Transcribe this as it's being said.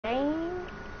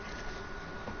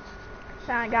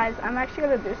Guys, I'm actually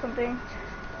gonna do something.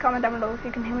 Comment down below if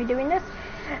you can hear me doing this,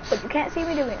 but you can't see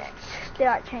me doing it. Did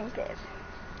I change it?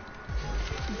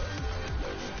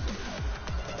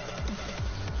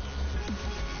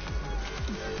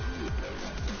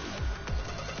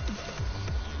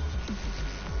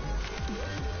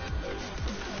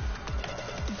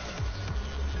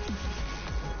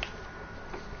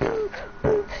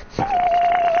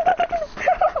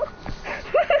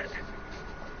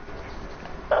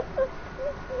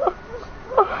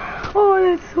 Oh,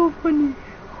 that's so funny.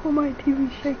 Oh, my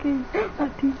TV's shaking. My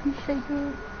TV's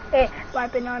shaking. Hey,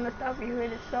 wiping on the stuff you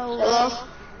heard it so. Hello?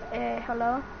 Hey,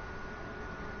 hello?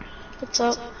 What's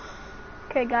up?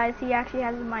 Okay, guys, he actually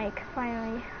has a mic,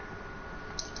 finally.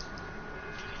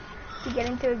 To get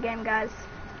into a game, guys.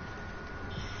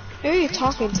 Who are you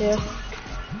talking to?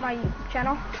 My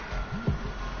channel.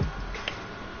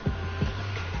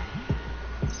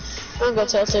 I'm gonna go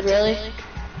tilted, really?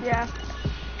 Yeah.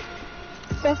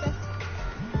 Okay.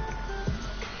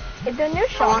 It's a new How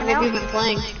shop long have now. you been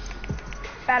playing?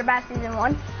 Battle Pass Season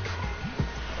 1.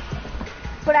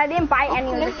 But I didn't buy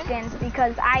any of the skins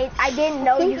because I didn't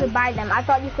know you could buy them. I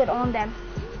thought you could own them.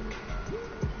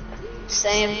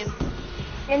 Same.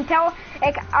 Until,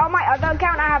 like, on my other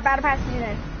account, I have Battle Pass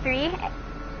Season 3.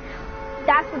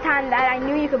 That's the time that I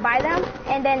knew you could buy them.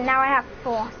 And then now I have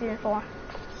Season 4.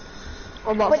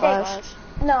 What about But 5?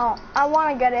 No, I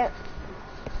want to get it.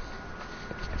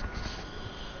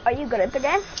 Are you good at the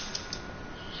game?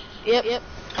 Yep. You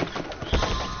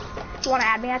want to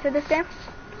add me after this game?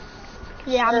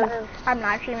 Yeah, I'm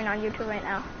not streaming on YouTube right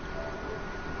now.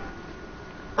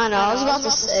 I know, I was about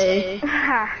to say.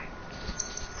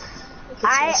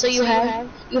 So you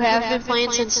have been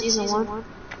playing since Season 1?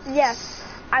 Yes,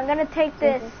 I'm gonna take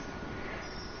this.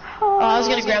 Oh, I was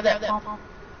gonna grab that pump.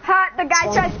 Ha! The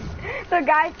guy tried. The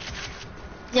guy.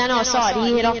 Yeah, no, I saw it.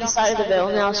 He hit off the side of the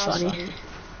building. That was funny.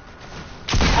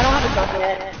 I don't have a gun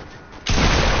yet.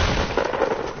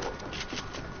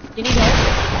 You need help?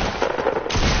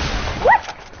 What?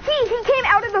 He came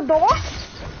out of the door?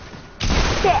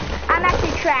 Shit, I'm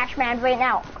actually trash, man, right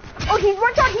now. Oh, he's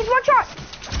one shot.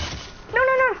 No.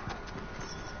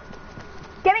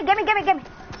 Get me.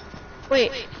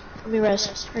 Wait, let me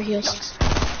rest. Or heals.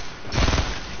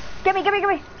 Get me.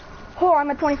 Oh, I'm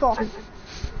at 24.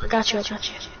 I got you.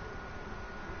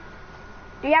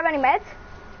 Do you have any meds?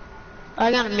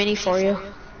 I got a mini for you.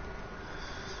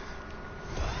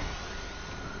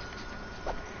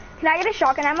 Can I get a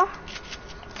shotgun ammo?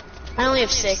 I only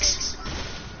have 6.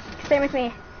 Same with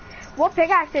me. What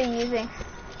pickaxe are you using?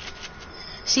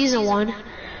 Season 1.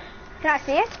 Can I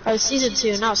see it? Oh, Season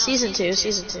 2. No, Season 2.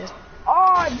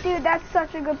 Oh, dude, that's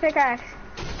such a good pickaxe.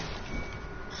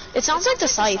 It sounds like the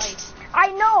scythe.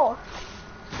 I know.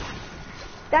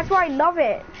 That's why I love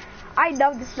it. I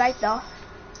love this light though.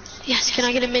 Yes, can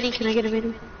I get a mini?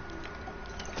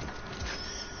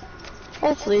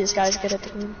 Hopefully this guy's good at the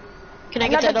game. Can I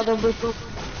get that other blue?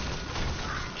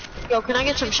 Yo, can I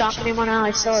get some shotgun ammo now?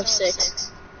 I still have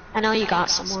 6. I know you got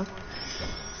someone.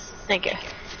 Thank you.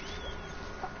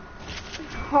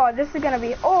 Oh, this is gonna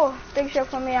be, big show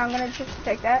for me. I'm gonna just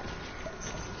take that.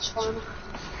 It's fun.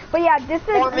 But yeah, this is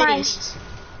More my... minis.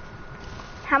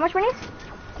 How much minis?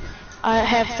 I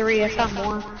have 3, I found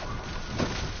more.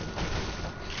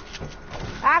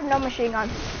 I have no machine gun.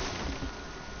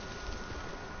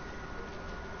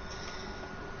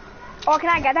 Oh, can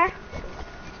I get that?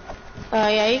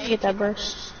 Yeah, you can get that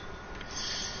burst.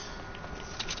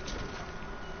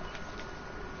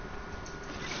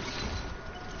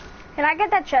 Can I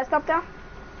get that chest up there?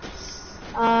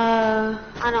 I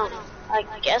don't know. I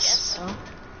guess so.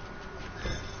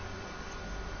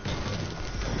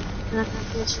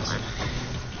 That's fine.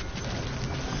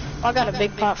 I got a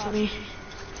big pot for me.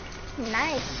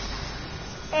 Nice.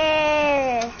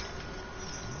 Hey.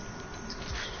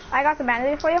 I got some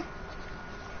bandages for you.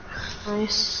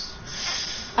 Nice.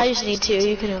 I just need 2,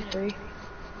 you can have 3.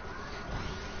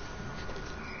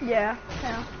 Yeah.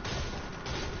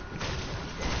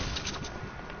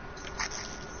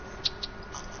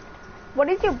 What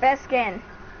is your best skin?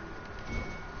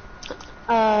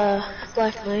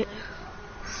 Black Knight.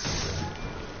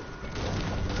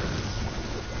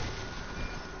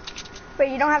 But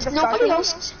you don't have the Nobody Scar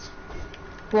else.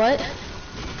 What?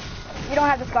 You don't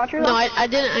have the Scar No, I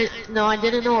didn't. I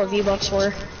didn't know what V-Bucks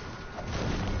were.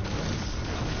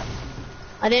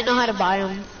 I didn't know how to buy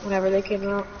them whenever they came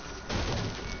out.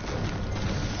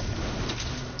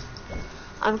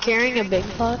 I'm carrying a big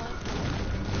pot.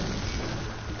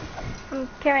 I'm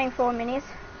carrying 4 minis.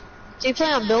 Do you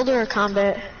play on builder or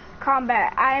combat?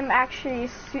 Combat. I'm actually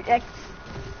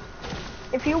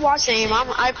If you watch, Same.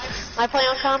 I play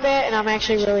on combat and I'm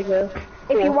actually really good.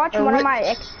 If you watch one of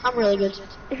my, I'm really good.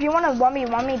 If you want a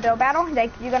 1v1 build battle,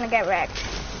 like you're gonna get wrecked.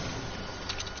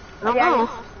 I don't know.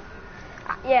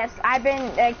 Yes, I've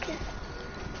been like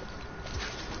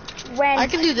when. I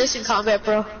can do this in combat,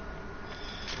 bro.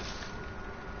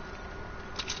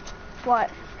 What?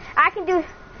 I can do.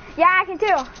 Yeah, I can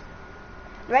too.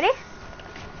 Ready?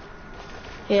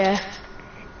 Yeah.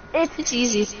 It's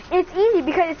easy. It's easy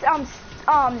because it's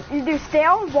you do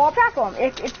stale wall platform.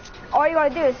 It's all you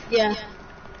gotta do is. Yeah.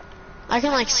 I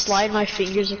can like slide my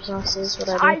fingers across this,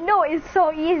 whatever. I know, it's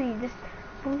so easy. Just.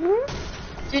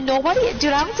 Dude,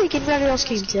 dude, I don't think anybody else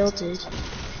came tilted.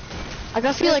 Like,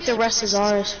 I feel like the rest is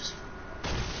ours.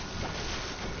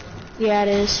 Yeah, it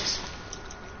is.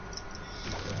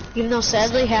 Even though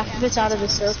sadly half of it's out of the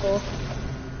circle.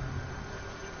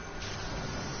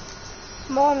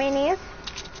 More minis.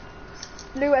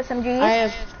 Blue SMGs.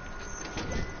 I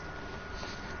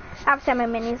have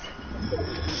 7 minis.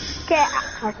 Okay,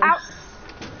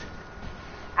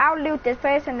 I'll loot this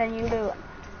place and then you loot.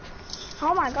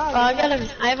 Oh my god.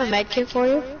 I have a med kit for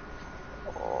you.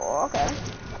 Oh, okay.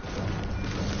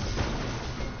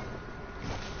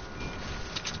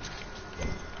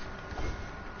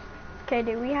 Okay,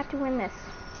 dude, we have to win this.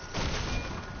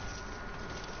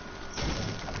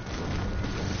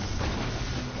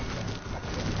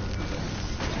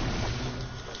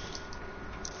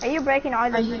 Are you breaking all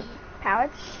the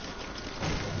pallets?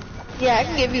 Yeah, I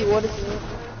can give you wood if you want.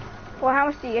 Well, how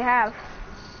much do you have?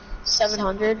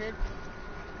 700.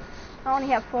 I only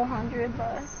have 400,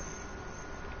 but...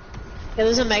 Yeah,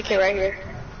 there's a med kit right here.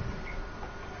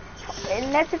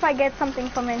 Unless if I get something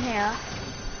from in here.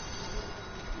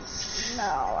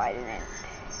 No, I didn't.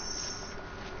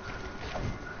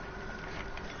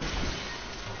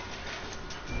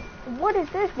 What is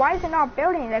this? Why is it not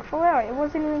building? Like, for real, it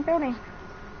wasn't even building.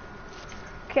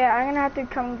 Okay, I'm gonna have to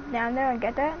come down there and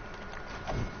get that.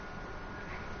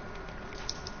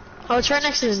 Oh, it's right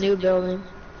next to the new building.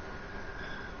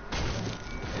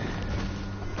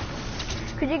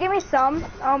 Could you give me some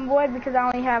wood because I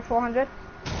only have 400?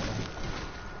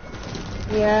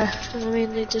 Yeah, I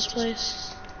mean, they this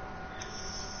place.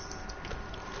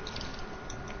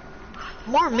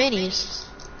 More minis.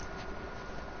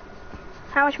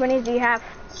 How much minis do you have?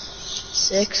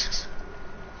 6.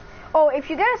 Oh, if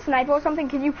you get a sniper or something,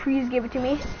 can you please give it to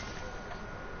me?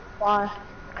 Why?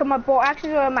 Cause my bolt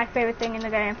axes are my favorite thing in the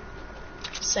game.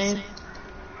 Same.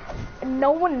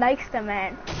 No one likes them,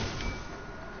 man.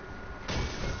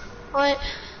 What?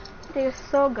 They're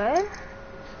so good.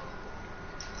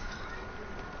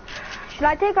 Should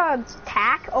I take a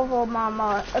tack over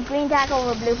a green tack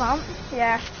over a blue pump?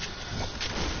 Yeah.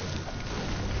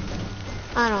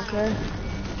 I don't care.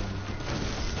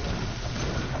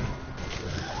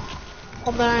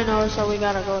 All that I know is that we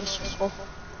gotta go to school.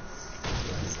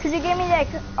 Could you give me like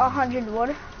 100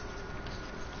 wood?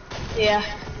 Yeah.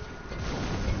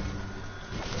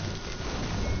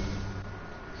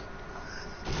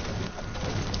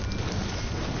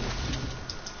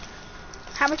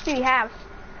 How much do you have?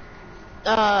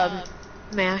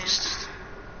 Max.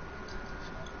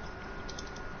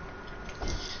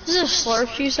 Is there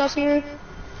slurp juice up here?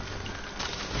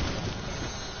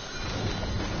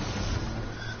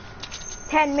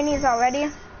 Ten minis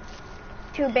already.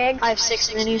 2 bigs. I have 6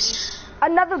 minis.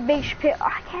 Another big pit. Oh,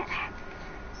 I can't.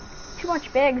 Too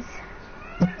much bigs.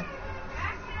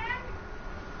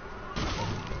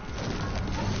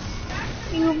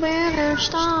 You better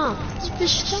stop.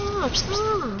 Just stop.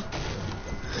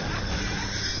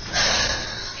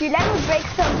 If you let me break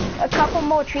a couple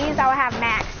more trees, I will have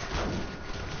max.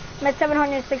 I'm at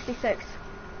 766.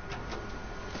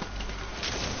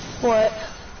 What?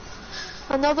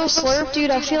 Another slurp? Dude,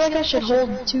 I feel like I should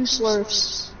hold 2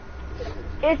 slurps.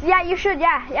 Yeah, you should,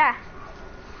 yeah.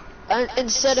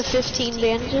 Instead of 15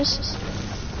 bandages?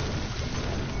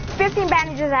 15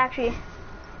 bandages, actually.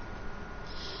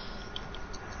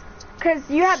 Cause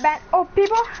you have oh,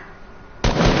 people?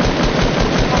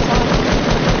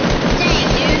 Dang,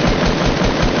 dude.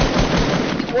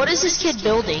 What is this kid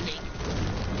building?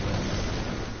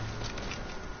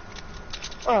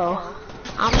 Oh.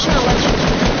 I'm just gonna let you.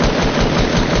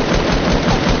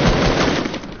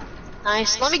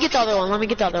 Nice. Let me get the other one. The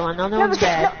other one's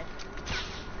bad.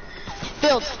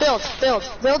 No.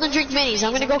 Build and drink minis.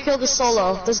 I'm gonna go kill the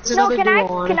solo. There's another duo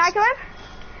on. Can I kill him?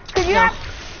 Cause you have...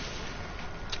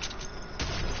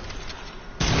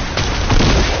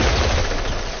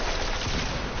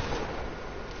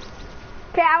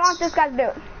 Okay, I want this guy's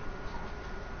loot.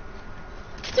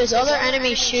 There's other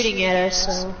enemies shooting at us,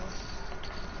 so...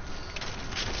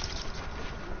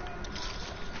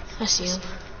 I see him.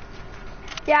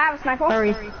 Yeah, I have a sniper.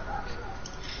 Hurry.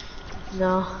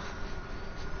 No.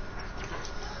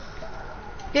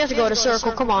 You have to go to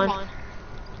circle, come on.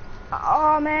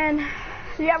 Oh man.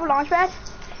 Do you have a launch pad?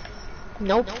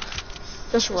 Nope.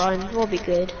 Just run, we'll be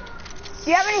good. Do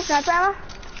you have any sniper ammo?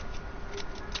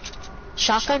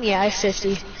 Shotgun? Yeah, I have 50.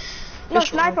 No,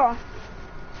 Just sniper. run.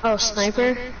 Oh,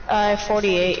 sniper? I have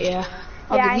 48, yeah.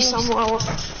 I'll Yeah, give I you need- some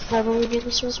whenever we get in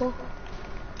the circle.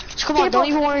 Just come on, People- don't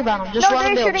even worry about them. Just No, run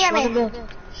and they're build, shooting just at run me. and build.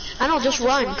 I know, just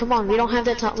run. Come on, we don't have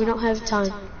that time. We don't have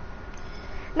time.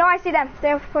 No, I see them.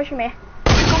 They're pushing me.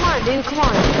 Come on, dude, come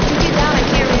on. If you get down, I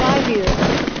can't revive you.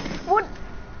 What?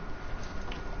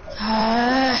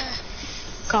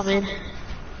 Come in.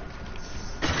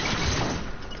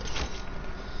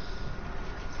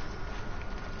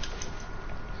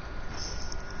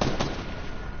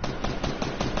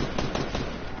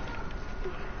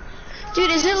 Dude,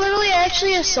 is it literally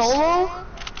actually a solo?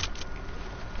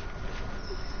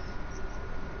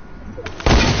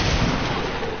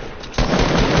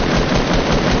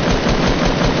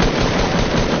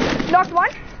 Knocked one.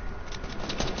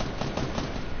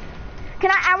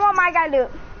 I want my guy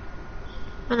loot.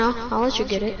 I know, I'll let you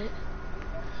get it.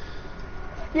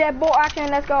 Yeah, bolt action,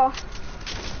 let's go.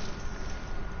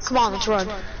 Come on, let's run.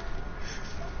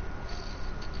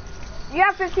 You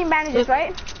have 15 bandages,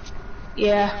 right?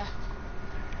 Yeah.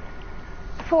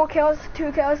 4 kills,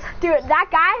 2 kills. Dude, that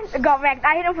guy got wrecked.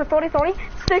 I hit him for 30,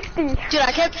 60. Dude,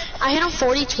 I hit him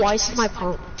 40 twice with my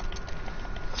pump.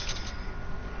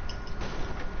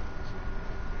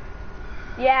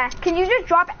 Yeah, can you just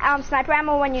drop sniper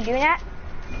ammo when you're doing that?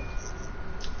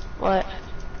 What?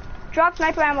 Drop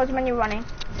sniper ammo when you're running.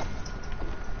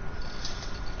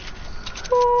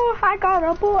 Oh, I got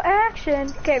a bolt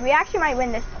action. Okay, we actually might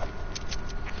win this.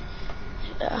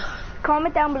 Yeah.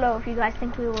 Comment down below if you guys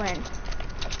think we will win.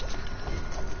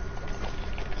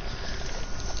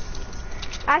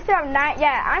 I still have 9.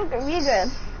 Yeah, we good.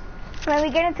 When we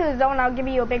get into the zone, I'll give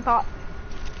you a big pot.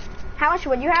 How much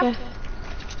would you have? Okay.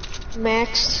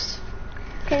 Max.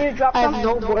 Can you drop I some? have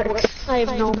no work. I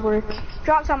have no work.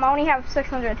 Drop some. I only have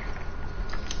 600.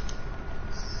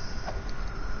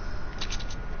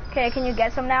 Okay, can you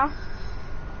get some now?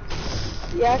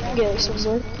 Yeah, I can get some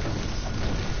wood.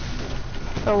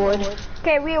 Or wood.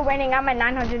 Okay, we are winning. I'm at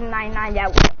 999. Yeah,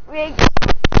 we.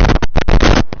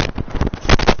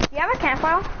 You have a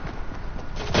campfire?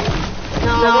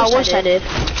 No, I wish I did.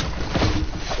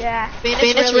 Yeah. Man,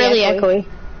 it's really echoey.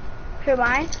 Who,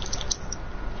 mine?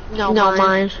 No,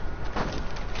 mine.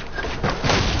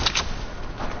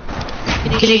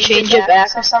 Can you change it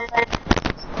back or something?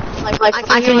 Like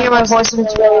I can hear my voice and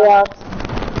it's really loud.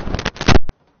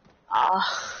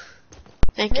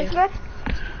 Thank you. This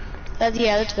good?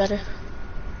 Yeah, that's better.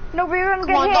 No, we're gonna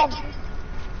Come get on, hit.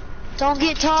 don't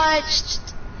get touched.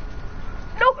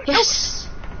 No, Yes.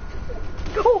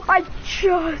 no. Oh, I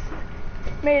just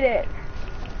made it.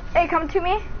 Hey, come to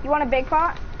me. You want a big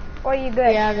pot? Or are you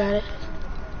good? Yeah, I got it.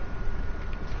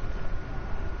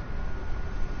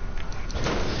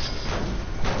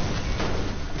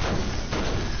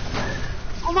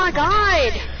 Oh my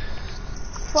god!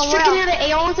 From He freaking where? had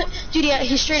an AR with it. Dude, yeah,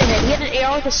 he's straight ahead. He had an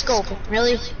AR with a scope.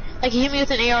 Really? Like, he hit me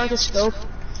with an AR with a scope.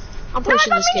 I'm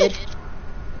pushing this kid.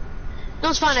 No,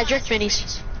 it's fine. I jerked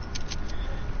minis.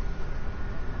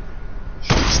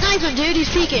 Snipe him, dude. He's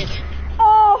peeking.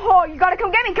 Oh, you gotta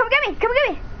come get me. Come get me. Come get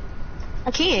me.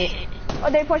 I can't. Oh,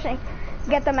 they're pushing.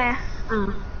 Get the man.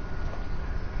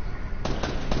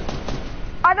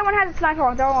 Other one has a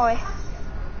sniper. Don't worry.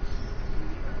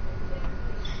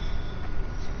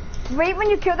 Wait when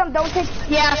you kill them. Don't take.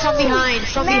 Yeah, from behind.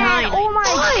 From Man, behind. oh my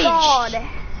Fudge. god.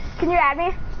 Can you add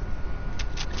me?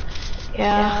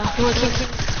 Yeah.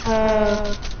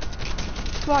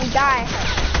 Come on, die.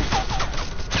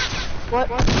 What?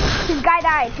 His guy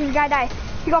died. His guy died.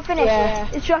 He got finished. Yeah.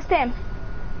 It's just him.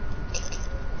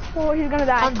 Oh, he's gonna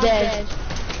die. I'm dead.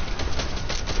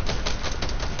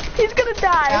 He's gonna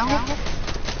die.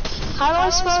 How do I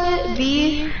spell it?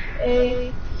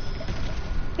 B-A...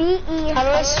 B-E. How do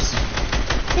I s-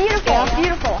 Beautiful, Yeah.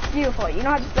 beautiful, beautiful. You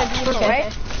know how to spell beautiful, Okay.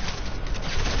 right?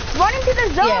 Run into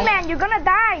the zone, Yeah. man. You're gonna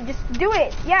die. Just do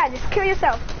it. Yeah, just kill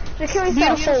yourself. Just kill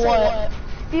yourself. Beautiful what?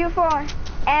 Beautiful.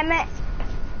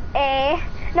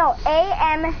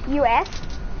 A-M-U-S.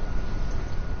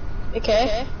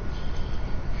 Okay.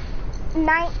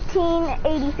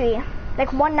 1983.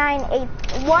 Like 198.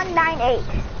 198.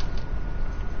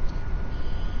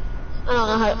 I don't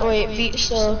know how, wait,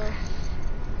 so...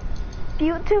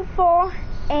 Beautiful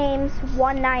Ames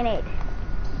 198.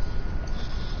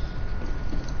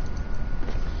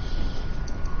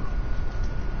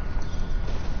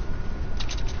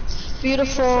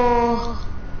 Beautiful.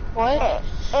 What?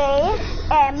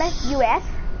 A-M-U-S.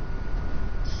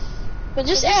 But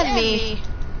just add me.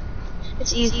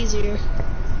 It's easier.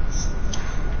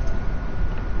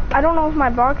 I don't know if my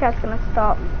broadcast's gonna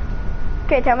stop.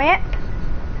 Okay, tell me it.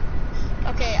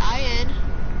 Okay, IN.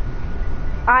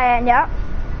 IN, yep.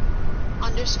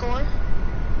 Underscore.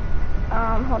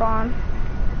 Hold on.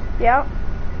 Yep.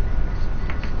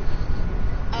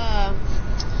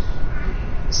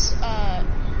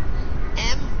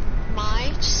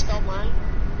 Just spell mine.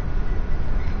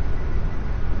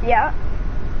 Yep.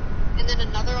 And then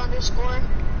another underscore.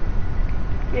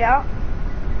 Yep.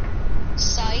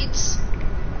 Sites.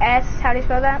 S, how do you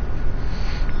spell that?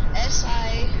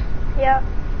 S-I. Yep.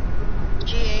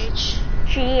 G-H.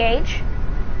 G-H.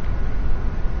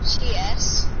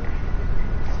 C-S.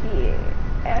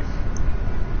 C-S.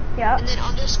 Yep. And then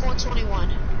underscore 21.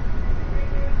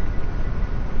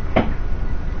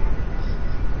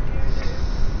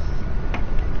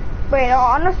 Wait,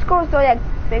 are underscores the like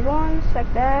big ones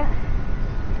like that?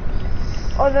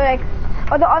 Or the like,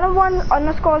 or the other one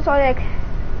underscores are like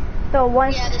the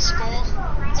ones? Yeah, the skull.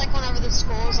 It's like whenever the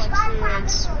skull is like through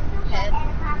its head.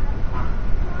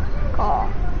 Oh.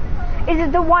 Is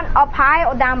it the one up high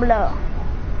or down below?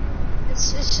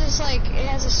 It's just like it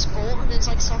has a skull and there's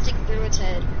like something through its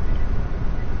head.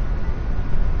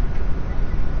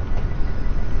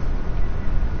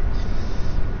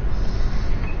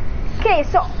 Okay,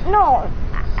 so no,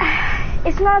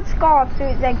 it's not skulls. So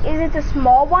it's like, is it the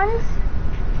small ones?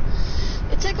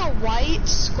 It's like a white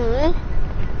skull.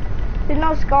 There's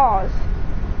no skulls.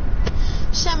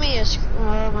 Send me a.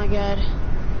 Oh my god.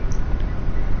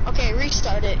 Okay,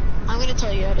 restart it. I'm gonna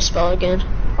tell you how to spell again.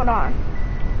 Hold on.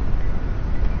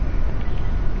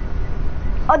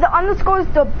 Are the underscores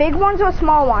the big ones or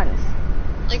small ones?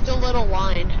 Like the little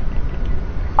line.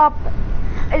 Up.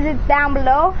 Is it down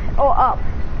below or up?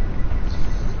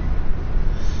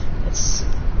 It's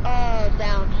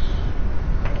down.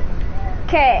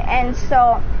 Okay, and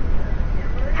so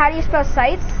how do you spell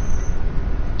sites?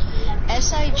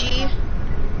 S-I-G.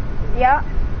 Yeah.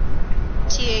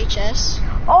 T-H-S.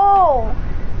 Oh.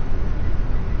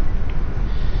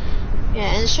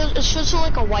 Yeah, and it shows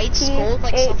like a white skull,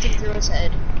 like something through its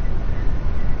head.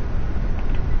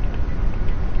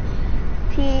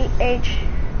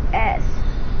 T-H-S.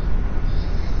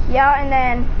 Yeah, and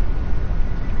then.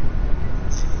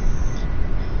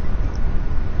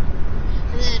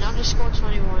 And then underscore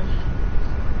 21.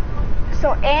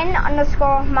 So N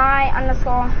underscore my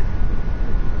underscore.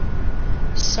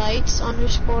 Sites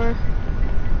underscore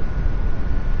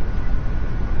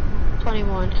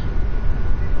 21.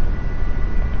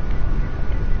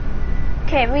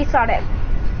 Okay, restart it.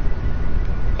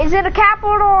 Is it a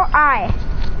capital or I?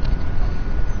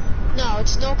 No,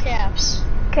 it's no caps.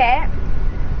 Okay.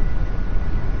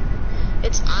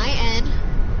 It's I-N.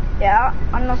 Yeah,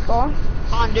 underscore.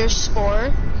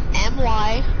 Underscore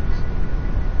M-Y.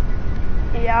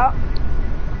 Yeah.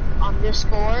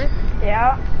 Underscore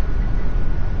Yeah.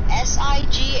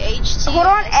 S-I-G-H-T. Hold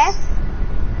on, S-I-G-H-T-T-S.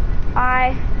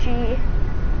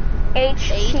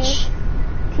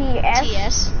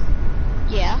 T-S.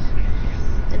 Yeah.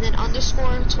 And then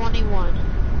underscore 21.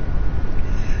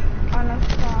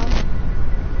 Underscore.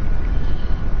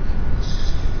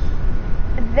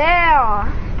 There.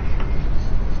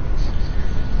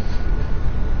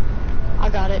 I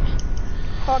got it.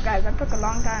 Oh guys, that took a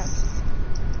long time.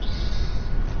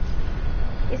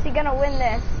 Is he gonna win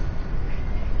this?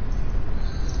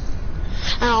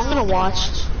 I'm gonna watch.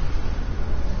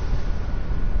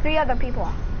 3 other people.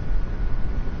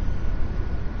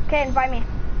 Okay, invite me.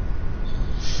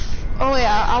 Oh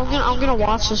yeah, I'm gonna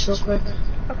watch this real quick.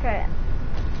 Okay.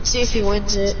 See if he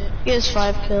wins it. He has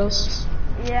 5 kills.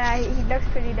 Yeah, he looks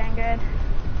pretty dang good.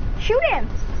 Shoot him!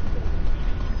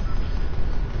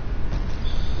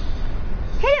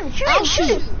 Hit him! Shoot him! Shoot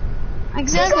him!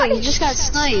 Exactly, he just got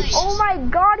sniped. Oh my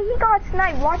god, he got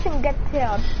sniped. Watch him get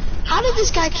killed. How did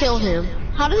this guy kill him?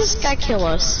 How did this guy kill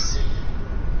us?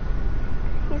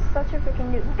 He's such a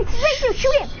freaking noob. It's right there!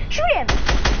 Shoot him! Shoot him!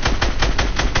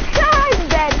 Ah, he's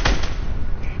dead.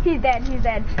 He's dead, he's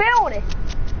dead. Build it!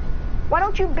 Why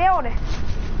don't you build it?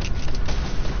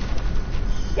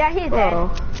 Yeah, he's dead.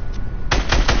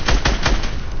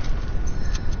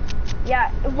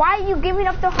 Yeah, why are you giving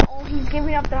up the... Oh, he's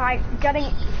giving up the height.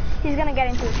 He's gonna get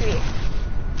into a tree.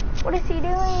 What is he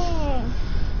doing?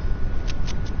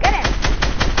 Get him!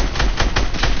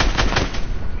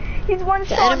 He's one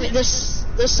shot.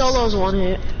 The solo's one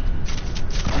hit.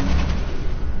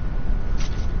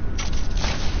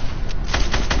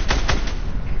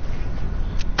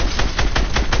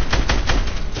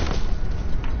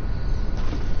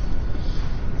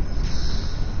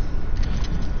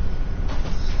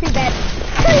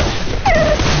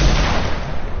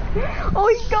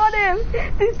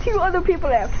 him. There's 2 other people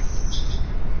left.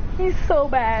 He's so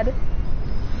bad.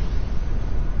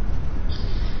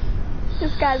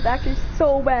 This guy's actually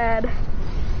so bad.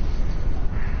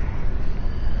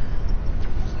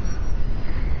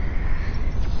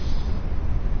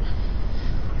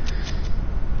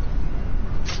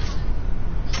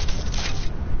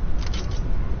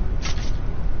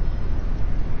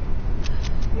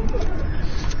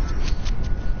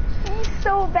 He's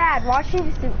so bad. Watch him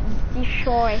just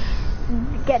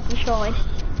get destroyed.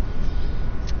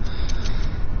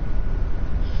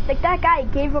 Like that guy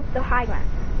gave up the high ground.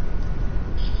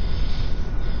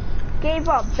 Gave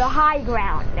up the high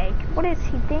ground. Like, what is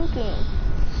he thinking?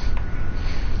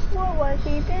 What was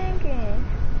he thinking?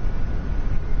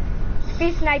 If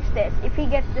he snipes this, if he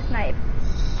gets the snipe.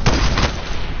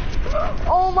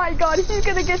 Oh my god, he's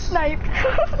gonna get sniped.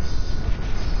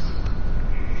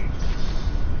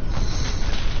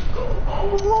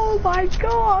 Oh my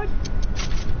god.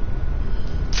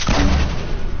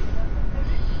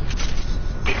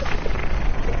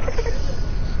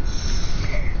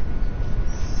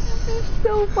 This is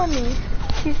so funny.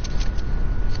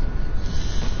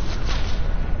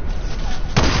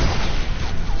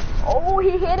 Oh,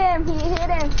 he hit him. He hit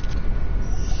him.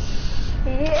 He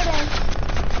hit him.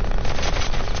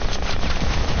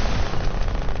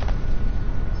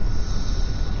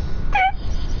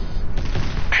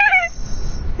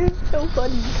 This is so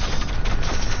funny.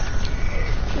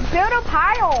 Build a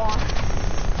pile.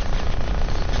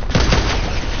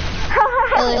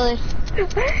 Really?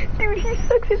 Dude, he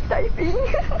sucks at sniping.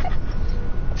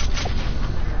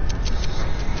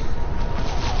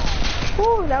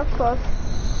 Oh, that was close.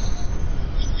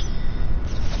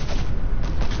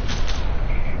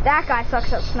 That guy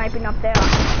sucks at sniping up there.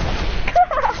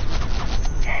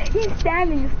 He's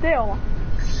standing still.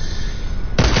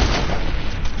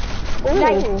 Ooh.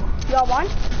 Nice. You got one?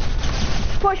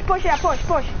 Push, push, yeah, push,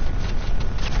 push.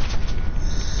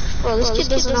 Bro, this kid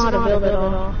doesn't know how to build at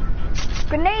all.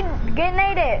 Grenade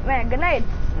it, man, grenade.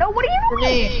 No, what are you doing?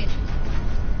 Grenade.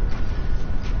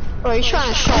 Bro, he's trying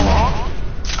to show off.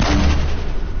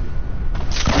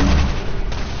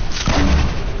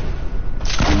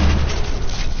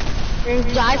 You're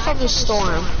gonna die from the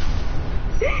storm.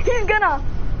 He's gonna.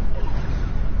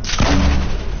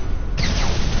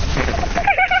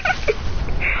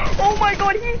 Oh my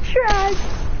god, he's trash.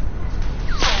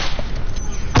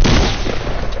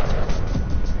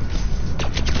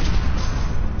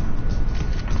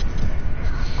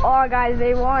 Oh guys,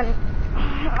 they won.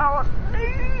 Oh,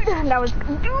 dude. That was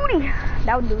duty.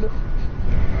 That was doodoo.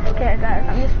 Okay guys,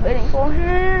 I'm just waiting for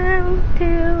him to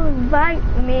invite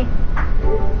me.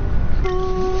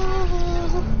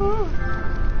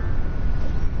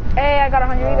 Hey, I got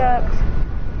 100 bucks.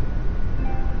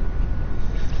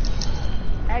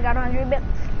 I got 100 bits.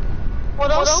 What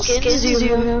else skins do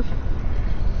you have?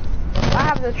 I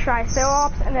have the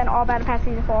Triceratops and then all Battle Pass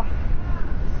Season 4.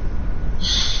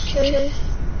 Okay.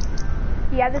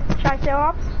 You have the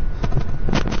Triceratops?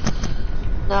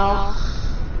 No.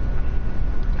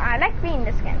 I like green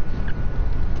the skin.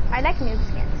 I like noob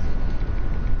skins.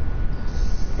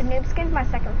 The noob skin's my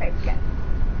second favorite skin.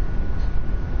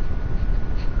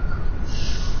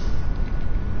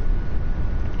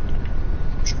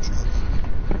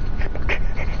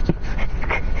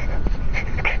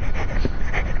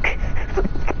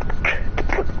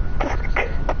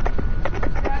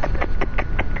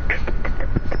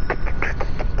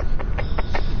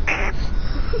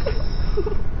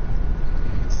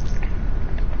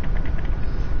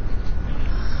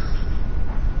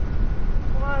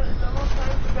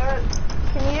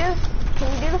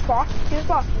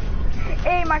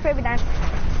 Hey, my favorite dance.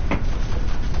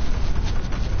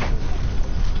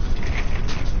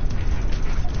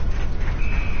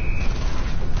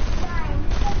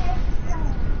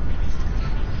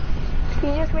 Can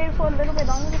you just wait for a little bit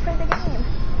longer to play the game?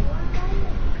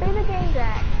 Play the game,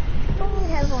 Jack. Don't need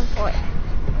headphones for it.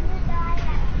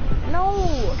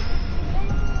 No.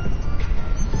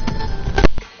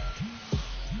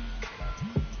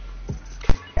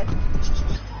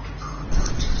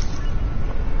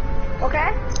 Okay?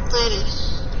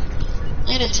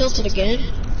 And it tilted again.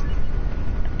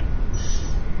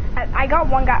 I got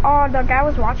one guy. Oh, the guy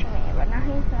was watching me, but now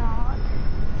he's not.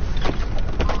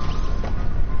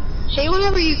 Hey,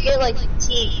 whenever you get like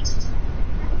teams.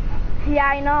 Yeah,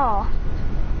 I know.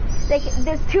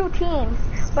 There's 2 teams,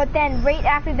 but then right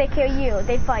after they kill you,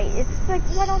 they fight. It's like,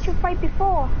 why don't you fight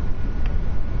before?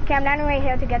 Okay, I'm landing right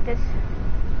here to get this.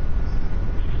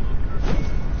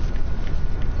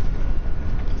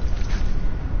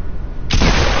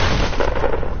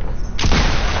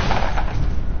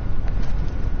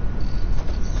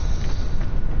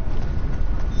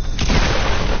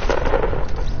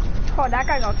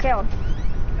 killed.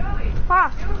 Huh?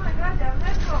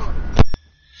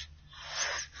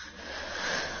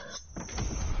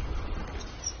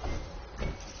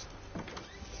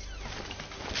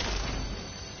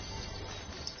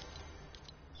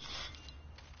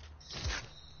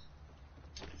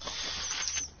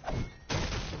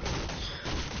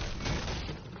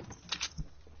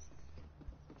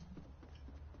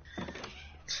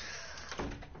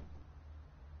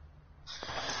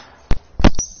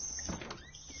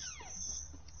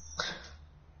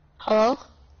 Hello?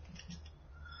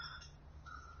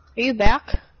 Are you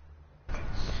back?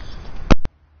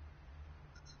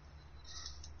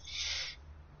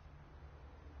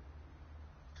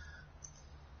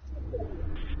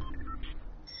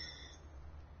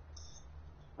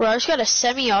 Bro, I just got a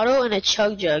semi-auto and a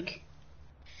chug jug.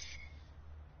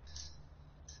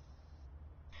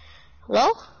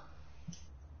 Hello?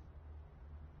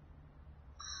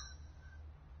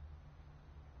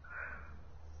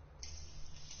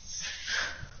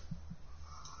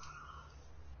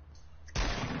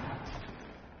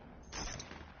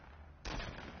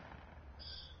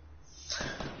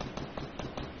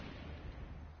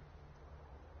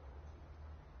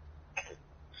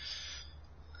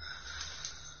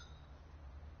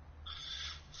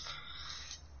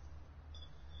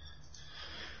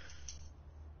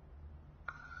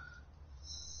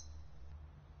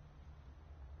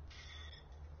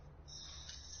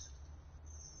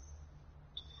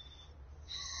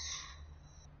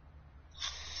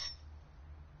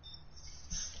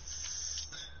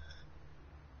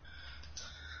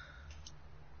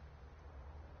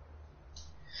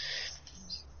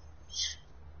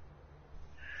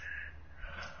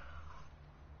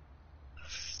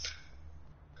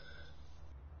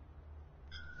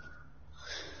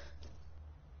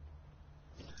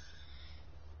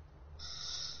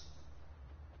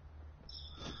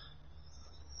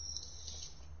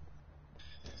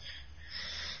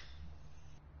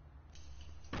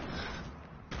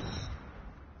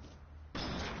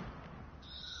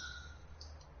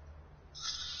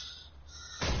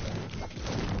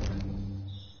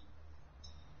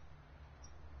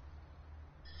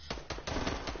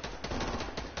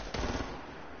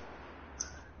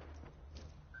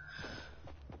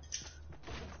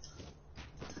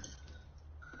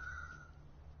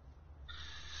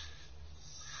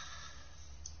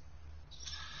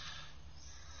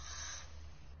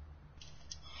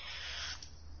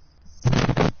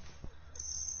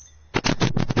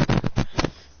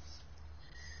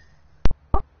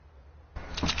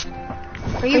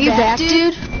 Are you back,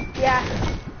 dude? Yeah.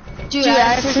 Dude,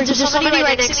 there's somebody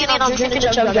right next to me and I'm drinking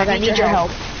a chug jug. I need your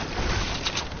help.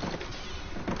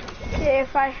 Yeah,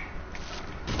 if I...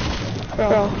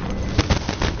 Bro.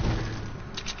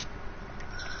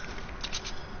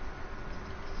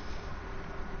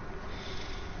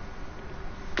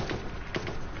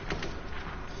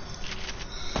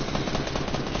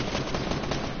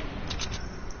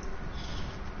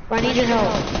 I need your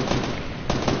help.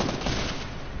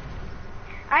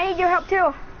 I need your help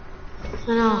too.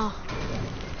 I know.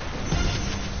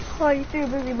 Oh, you threw a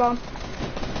boozy bomb.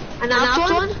 I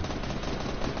knocked one?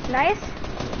 Nice.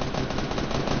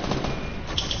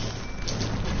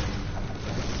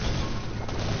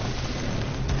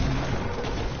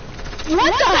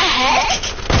 What the heck?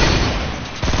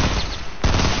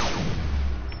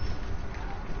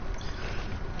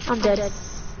 I'm dead.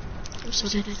 I'm so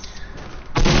dead.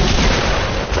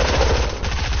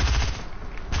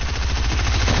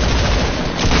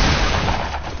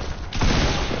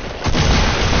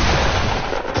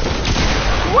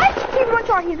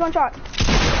 He's one shot.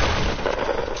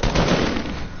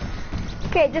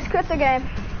 Okay, just quit the game.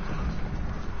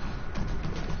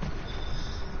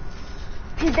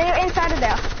 They're inside of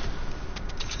there.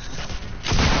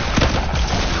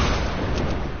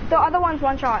 The other one's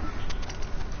one shot.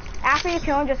 After you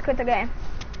kill him, just quit the game.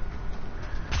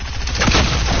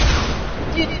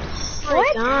 Dude,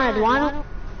 what? God, why don't...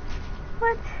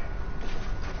 What?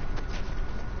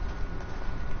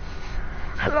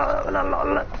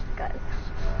 Guys.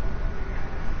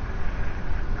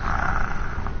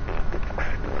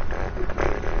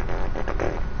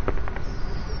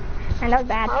 And that's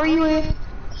bad. How are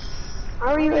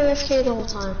you AFK the whole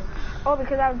time? Oh,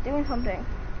 because I was doing something.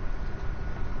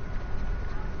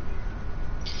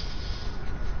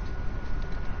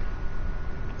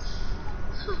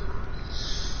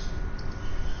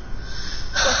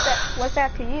 What's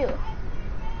that to you?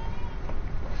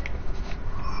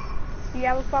 Do you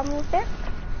have a problem with it?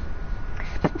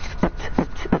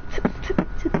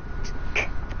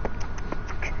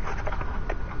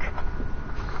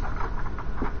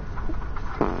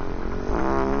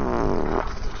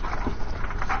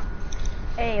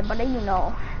 but then you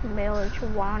know,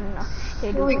 marijuana.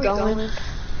 Where are we going?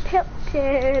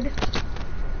 Tilted.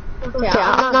 Okay,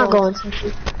 I'm not going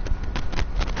to.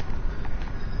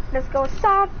 Let's go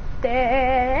something.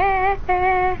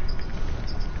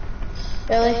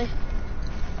 Really?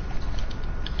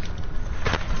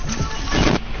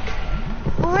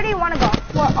 Where do you want to go?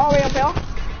 What, Oreo Pill?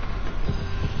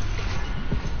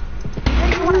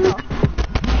 Where do you want to go?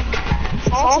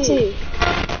 Salty.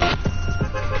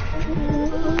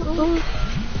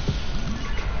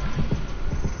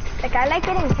 Like, I like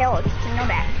getting killed. You know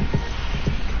that.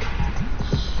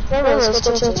 Let's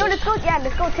go tilted. No, let's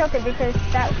go tilted because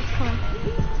that's fun.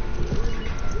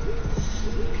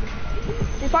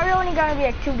 There's probably only gonna be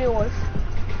like 2 duos.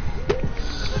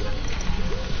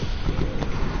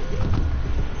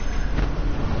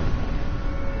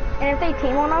 And if they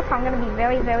team on us, I'm gonna be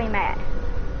very, very mad.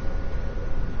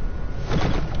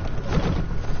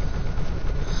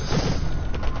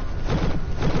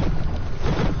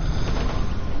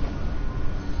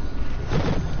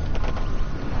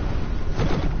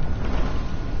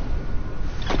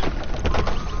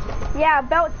 Yeah,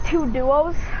 about 2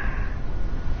 duos.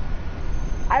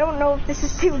 I don't know if this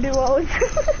is 2 duos.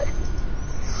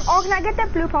 Oh, can I get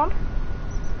that blue pump?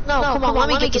 No, come on, let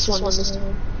me get this one this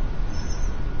time.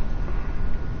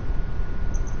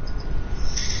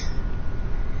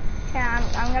 Yeah,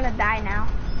 I'm gonna die now.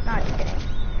 No, just kidding.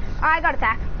 I got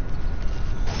attack.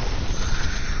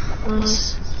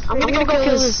 I'm gonna go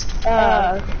kill this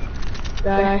guy.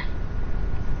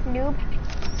 Noob.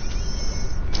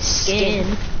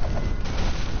 Skin.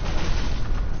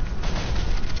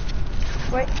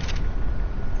 Wait.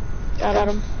 Got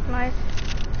him. Nice.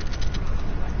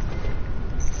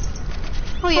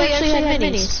 Oh, you actually had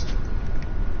minis.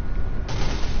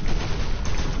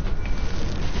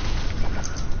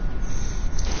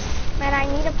 Man, I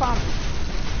need a pump.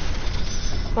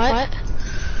 What?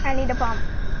 I need a pump.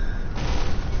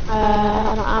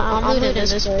 I'm looting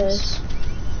this place.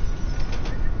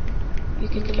 You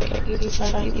can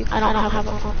find I don't have a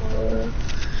pump.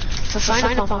 If I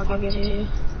find a pump, I'll give it to you.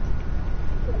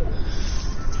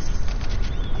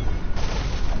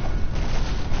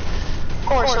 Of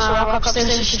course not, I'll walk upstairs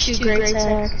and shoot 2 great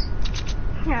tags.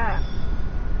 Yeah.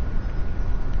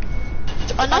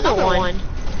 Another one.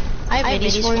 I have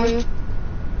minis for you.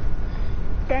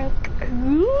 Thank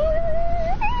you.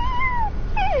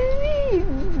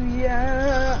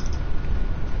 Yeah.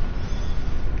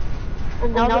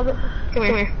 Another. Come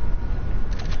here.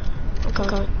 I'm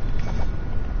coming.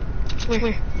 Come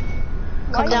here.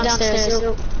 Come downstairs.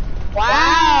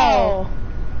 Wow!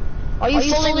 Are you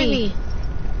fooling me?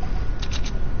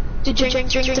 Dude, drink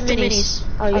the minis.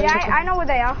 Oh, yeah, I know where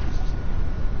they are.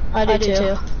 I do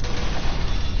too.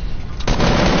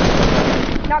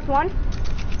 Knocked one.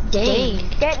 Dang.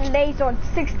 Getting laser on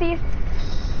 60.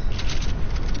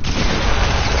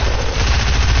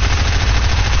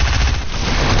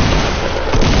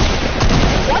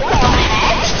 What the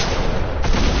heck?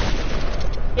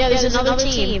 Yeah, there's another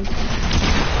team.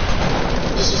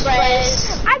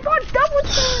 I got double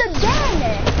teamed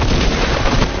again.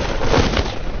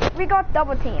 We got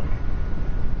double teamed.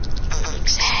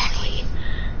 Exactly.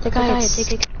 The guy had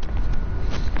 6.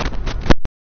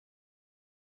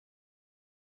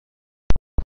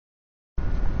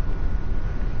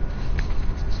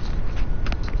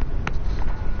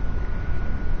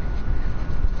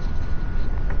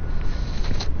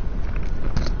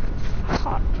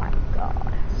 Oh my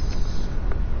god.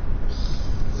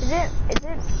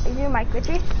 Is your mic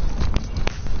glitchy?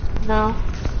 No.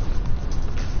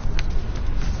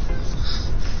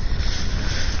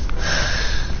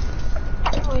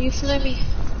 Oh, you fooling me?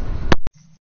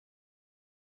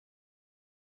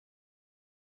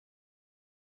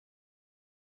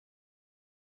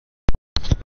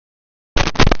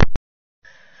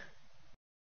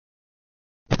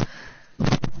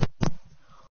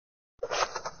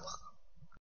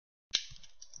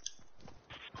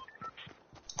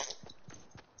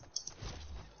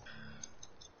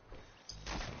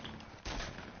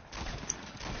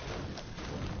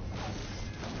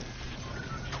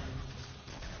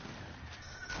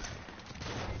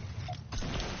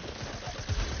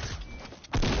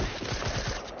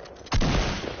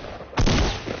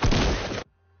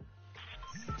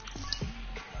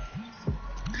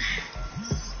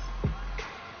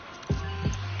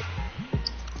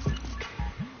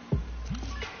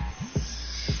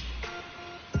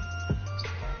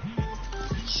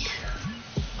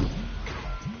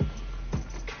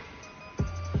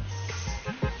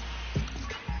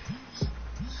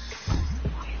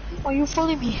 Are you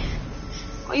fooling me?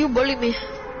 Are you bullying me?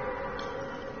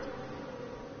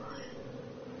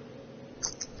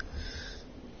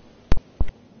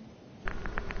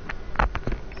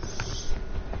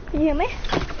 You hear me?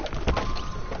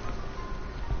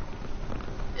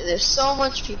 There's so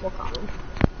much people coming.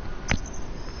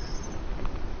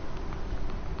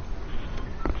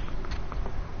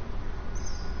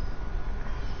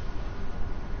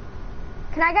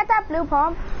 Can I get that blue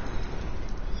pump?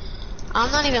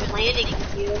 I'm not even landing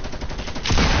with you.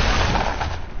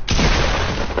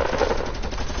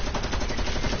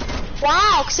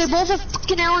 Wow, because they both have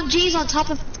fucking LMGs on top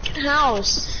of the fucking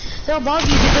house. They're above you,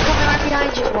 dude. They're coming right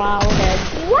behind you. Wow, okay.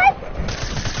 What?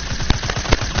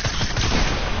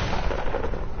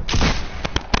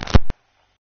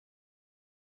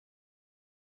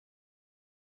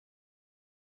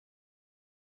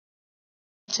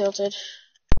 Tilted.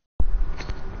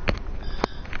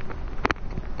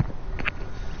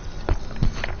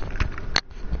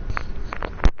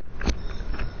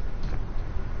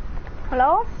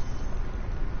 Hello?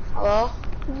 Hello?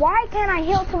 Why can't I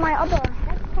heal to my other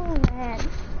headphone, man?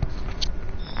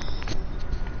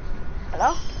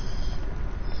 Hello?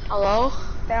 Hello?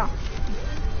 Yeah.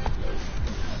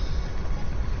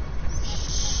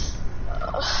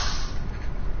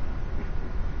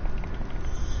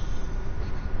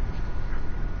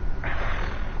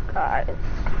 Guys,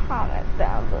 comment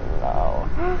down below.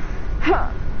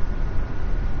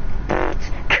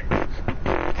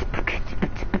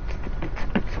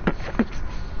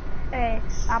 Hey,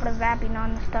 I'm vapping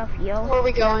on the stuff, yo. Where are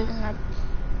we going?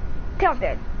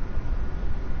 Tilted.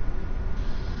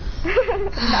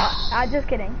 No, I'm just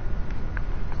kidding.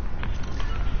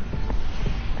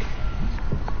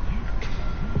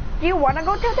 Do you want to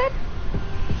go tilted?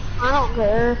 I don't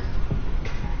care.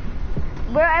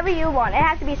 Wherever you want. It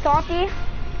has to be salty,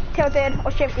 tilted,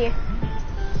 or shifty.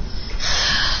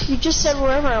 You just said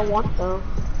wherever I want, though.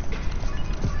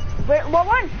 What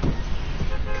one?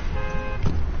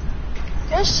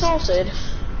 Just salted.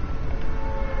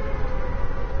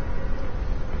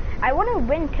 I want to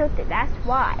win tilted, that's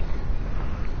why.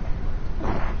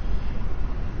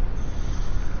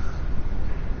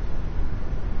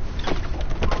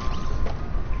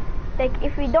 Like,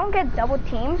 if we don't get double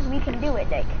teamed, we can do it.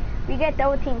 Like, we get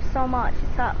double teamed so much,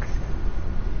 it sucks.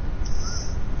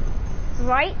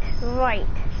 Right? Right.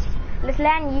 Let's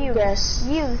land you. Yes.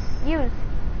 Use.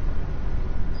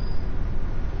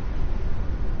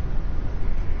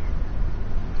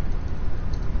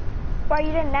 Why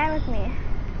you didn't land with me?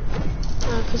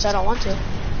 Because I don't want to.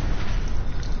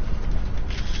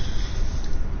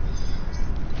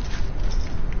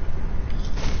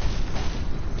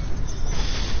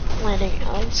 Landing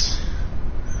else.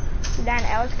 Land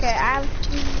else. Okay, I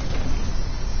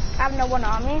have no one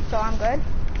on me, so I'm good.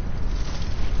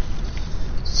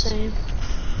 Same.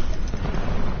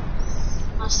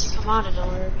 Unless you come out of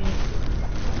nowhere again.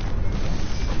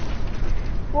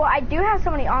 Well, I do have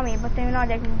somebody on me, but they're not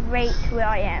like right where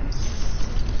I am.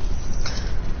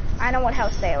 I know what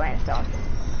house they are in, so.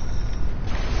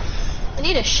 I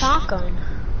need a shotgun.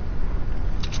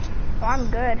 Oh, I'm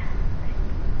good.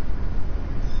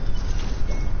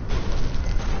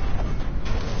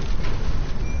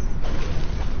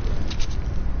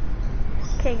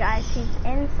 Okay, guys, she's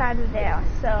inside of there,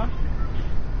 so.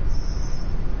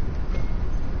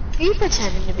 Are you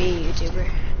pretending to be a YouTuber?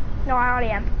 No, I already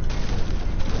am.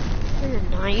 You're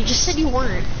not. You just said you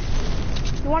weren't.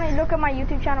 You want to look at my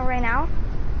YouTube channel right now?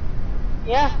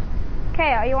 Yeah.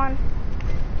 Okay, are you on?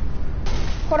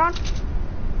 Hold on.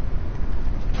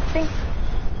 Think.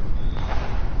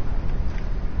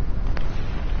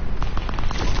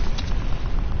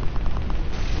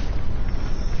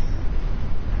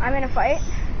 I'm in a fight.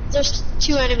 There's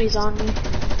 2 enemies on me.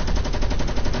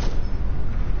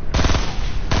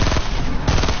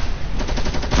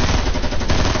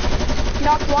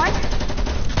 Knocked one.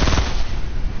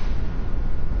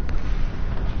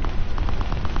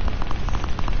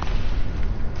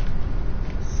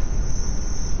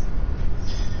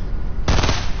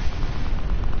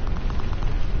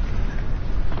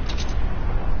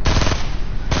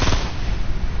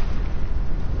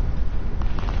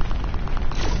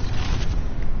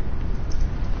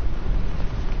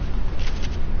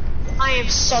 I am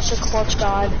such a clutch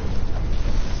god.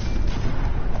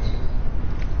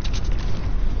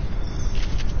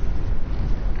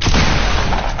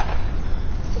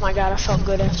 Oh my god, I felt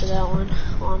good after that one.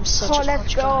 Oh, I'm such a clutch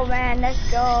let's go, god. man.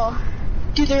 Let's go.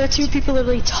 Dude, there were 2 people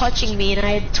literally touching me and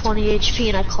I had 20 HP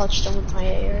and I clutched them with my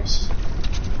ARs.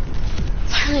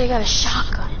 Finally, I got a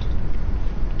shotgun.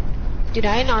 Dude,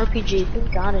 I had an RPG.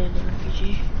 Thank God I had an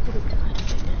RPG. Would have died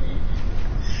if I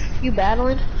didn't. You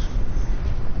battling?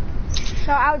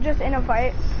 No, I was just in a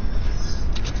fight.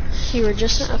 You were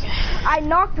just okay. I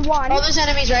knocked one. Oh, there's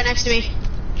enemies right next to me.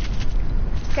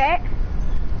 Okay.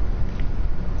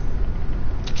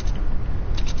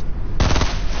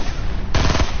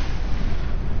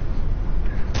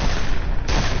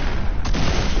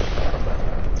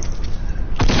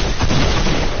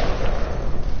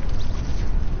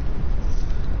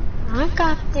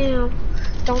 got them.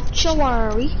 Don't you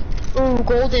worry. Ooh,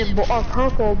 golden or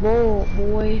purple bowl,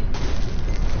 boy.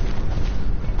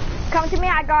 Come to me,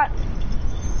 I got...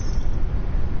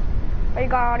 Oh, you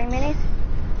got all the minis?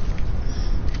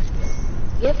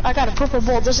 Yep, I got a purple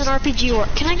bowl. There's an RPG or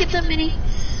can I get the mini?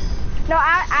 No,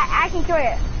 I can kill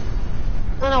it.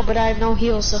 I know, but I have no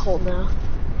heals to hold now.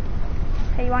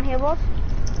 Hey, you want heal balls?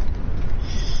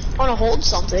 I want to hold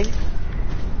something.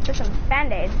 There's some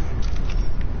band-aids.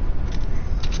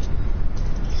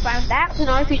 Fine with that? It's an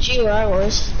RPG where I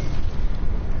was.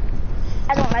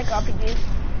 I don't like RPGs.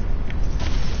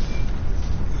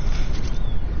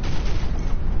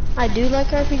 I do like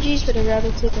RPGs, but I'd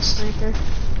rather take a sniper.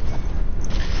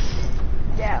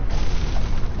 Yeah.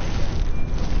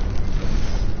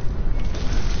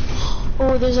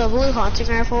 Oh, there's a blue hunting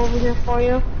rifle over here for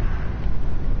you.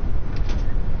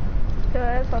 So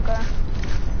it's okay.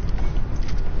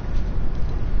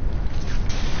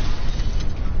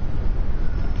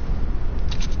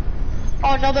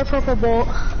 Oh, another purple bolt.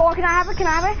 Oh, can I have it? Can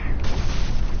I have it?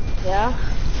 Yeah.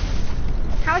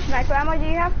 How much sniper ammo do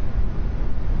you have?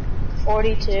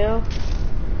 42. Can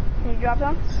you drop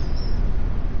some?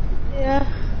 Yeah.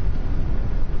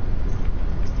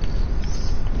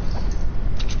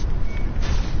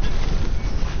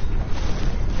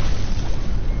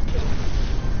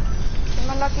 It's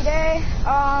my lucky day.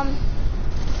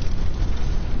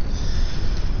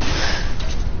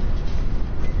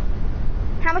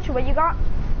 How much weight you got?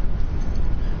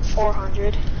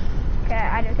 400. Okay,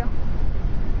 I do too.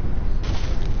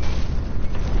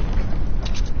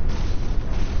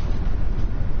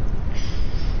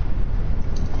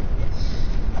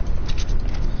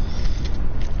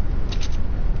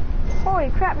 Holy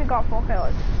crap, we got 4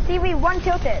 kills. TV 1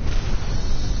 tilted.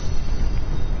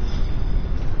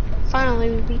 Finally,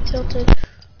 we beat Tilted.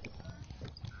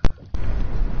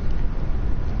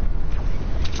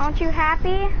 Aren't you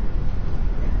happy?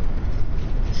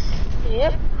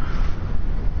 Yep.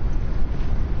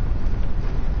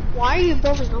 Why are you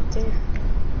building up there?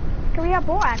 Because we have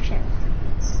bow actions.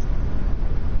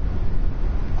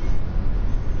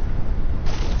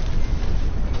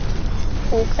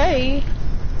 Okay.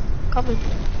 Coming.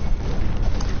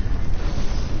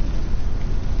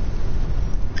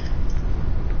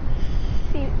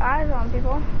 See eyes on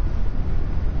people.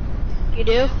 You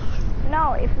do?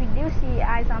 No, if we do see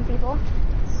eyes on people,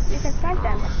 we can snipe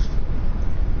them.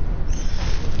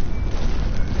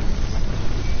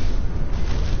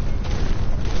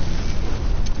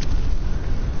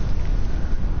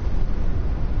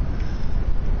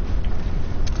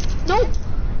 Nope.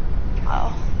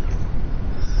 Oh.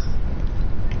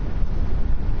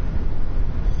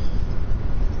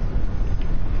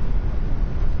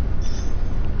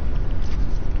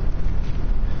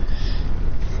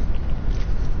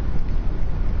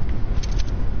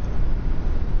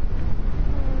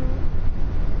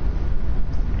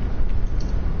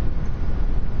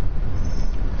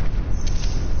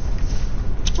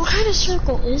 What kind of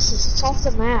circle is this? It's off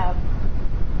the map.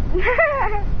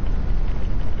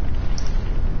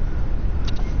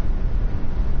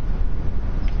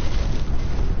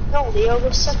 No, Leo,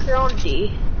 go suck your own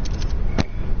D.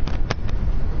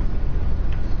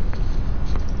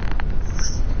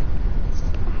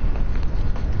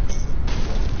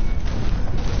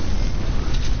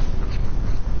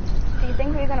 Do you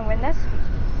think we're gonna win this?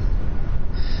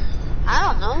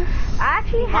 I don't know.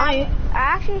 I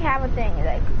actually have a thing,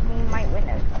 like, we might win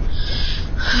this.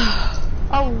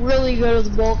 I'm really good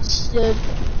with bolts, dude.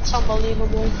 It's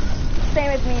unbelievable.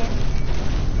 Same with me.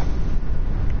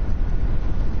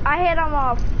 I hit him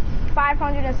a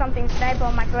 500 and something sniper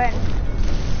on my friend.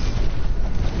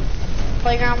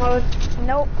 Playground mode?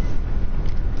 Nope.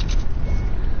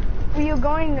 We were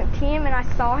going to team and I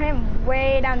saw him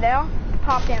way down there,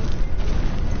 popped him.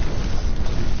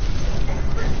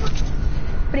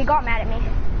 But he got mad at me.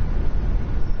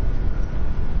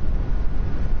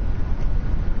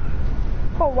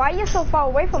 Oh, why are you so far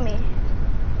away from me?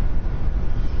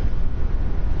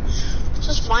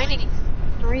 Just mining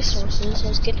resources. I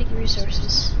was getting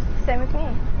resources. Same with me.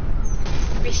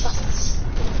 Resources.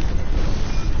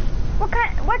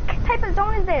 What type of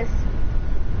zone is this?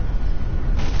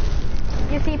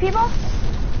 You see people?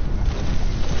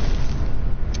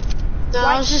 No,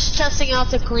 What? I was just testing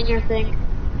out the cleaner thing.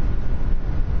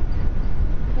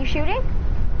 You shooting?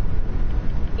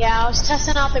 Yeah, I was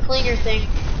testing out the cleaner thing.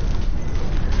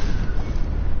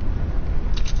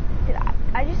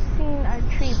 I just seen a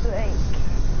tree break.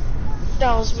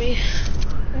 That was me.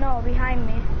 No, behind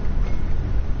me.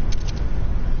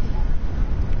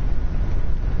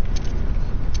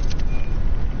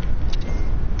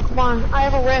 Come on, I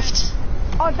have a rift.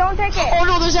 Oh, don't take it. Oh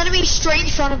no, there's enemies straight in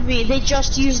front of me. They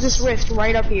just used this rift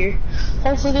right up here.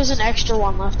 Hopefully there's an extra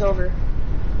one left over.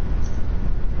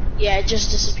 Yeah, it just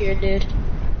disappeared, dude.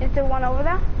 Is there one over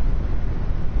there?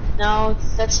 No,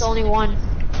 that's the only one.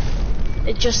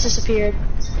 It just disappeared.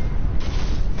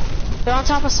 They're on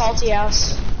top of Salty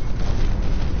House.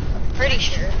 Pretty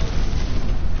sure.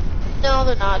 No,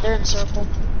 they're not. They're in a circle.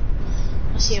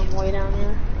 I see them way down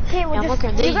there. Okay, we're Yeah,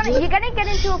 just, you're gonna get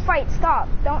into a fight. Stop.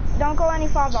 Don't go any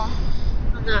farther.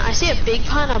 No, I see a big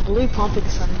pile of blue pump in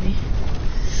front of me.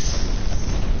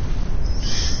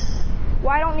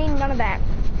 Well, I don't need none of that.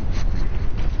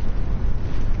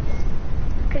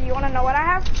 Cause you wanna know what I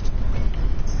have?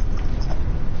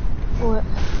 What?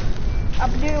 A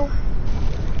blue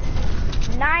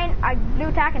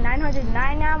tack and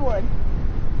 999 wood.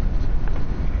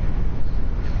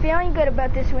 Feeling good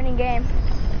about this winning game.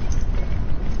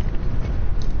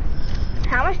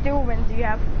 How much dual wins do you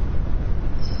have?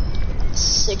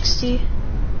 60.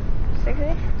 60?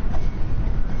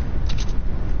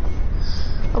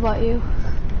 How about you?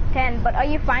 10, but are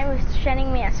you fine with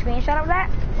sending me a screenshot of that?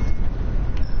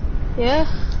 Yeah.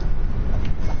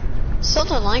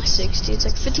 Something like 60. It's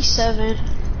like 57.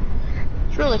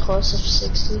 It's really close to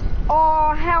 60.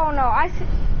 Oh, hell no. I see.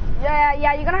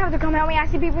 Yeah, you're gonna have to come help me. I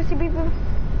see people.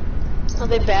 Are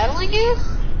they battling you?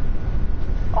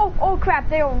 Oh crap,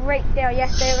 they're right there.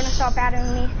 Yes, they're gonna start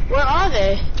battling me. Where are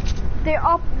they? They're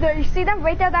up there. You see them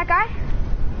right there, that guy?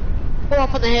 Oh,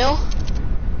 up on the hill?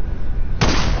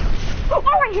 Oh,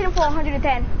 I hit him for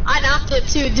 110. I knocked him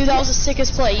too. Dude, that was the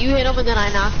sickest play. You hit him and then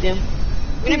I knocked him.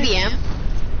 You're gonna BM?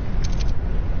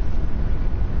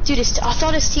 Dude, I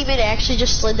thought his teammate actually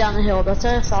just slid down the hill. That's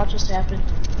what I thought just happened.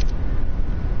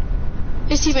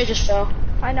 His teammate just fell.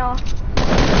 I know.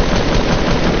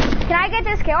 Can I get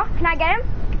this kill? Can I get him?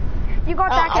 You got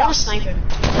that kill. I wanna snipe him.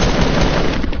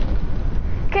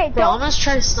 Okay, Bro, I'm gonna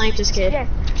try to snipe this kid. Yes.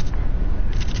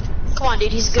 Come on,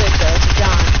 dude, he's good though. It's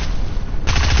John.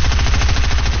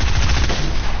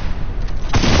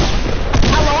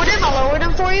 I lowered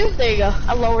him for you. There you go.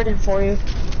 I lowered him for you.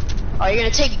 Oh, you're gonna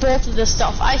take both of this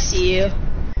stuff. I see you.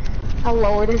 I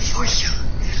lowered it for you.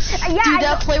 Yeah, dude,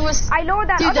 that play was. I lowered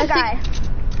that other guy.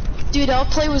 Dude, that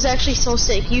play was actually so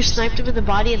sick. You sniped him in the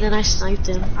body, and then I sniped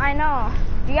him. I know.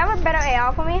 Do you have a better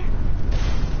AR for me?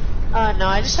 No,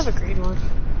 I just have a green one.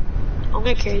 I'm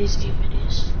gonna carry these deep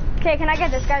minis. Okay, can I get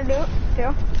this guy's loot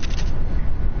too?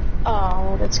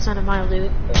 Oh, that's kind of my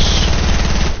loot.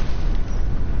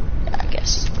 Yeah, I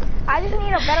guess. I just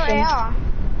need a better AR.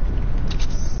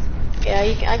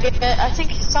 Yeah, I get that. I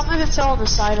think some of it fell on the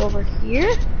side over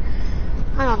here.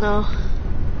 I don't know.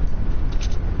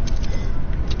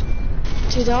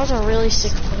 Dude, that was a really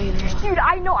sick play though. Dude,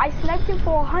 I know. I sniped him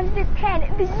for 110.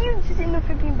 And then you just in the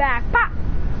freaking back. Pop!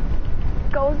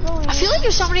 Goes the lead. I feel like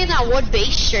there's somebody in that wood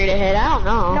base straight ahead. I don't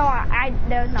know. No,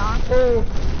 there's not. Oh.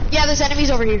 Yeah, there's enemies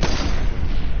over here.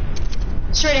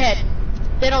 Straight ahead.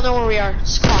 They don't know where we are.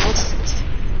 Just come on, let's.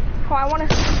 Oh, I wanna.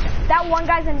 That one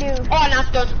guy's in dude. Oh, I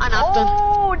knocked him.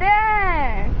 Oh,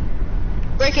 dang.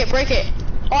 Break it.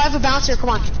 Oh, I have a bouncer. Come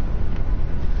on.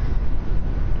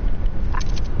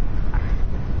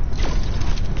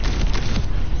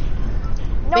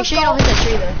 No, make sure you don't hit that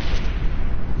tree though.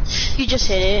 You just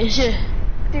hit it.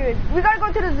 Dude, we gotta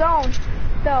go to the zone.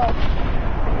 So.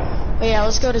 Oh yeah,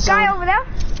 let's go to zone. Guy over there.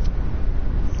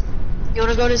 You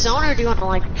wanna go to zone or do you wanna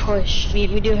like push? I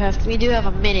mean, we do have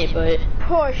a minute, but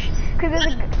push. Cause there's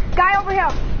a guy over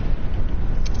here.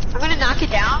 I'm gonna knock it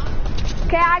down.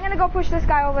 Okay, I'm gonna go push this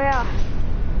guy over here.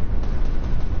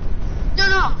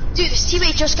 No, dude, this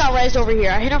teammate just got rezzed over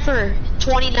here. I hit him for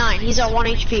 29. He's at 1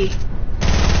 HP.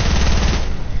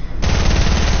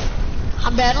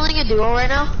 I'm battling a duo right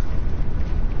now.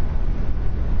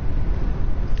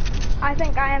 I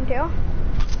think I am too.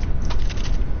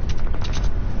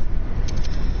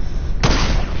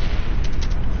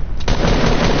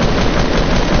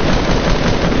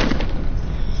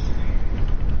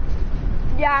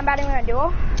 Yeah, I'm battling a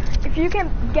duo. If you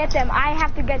can get them, I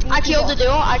have to get these. I killed the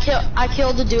duo. I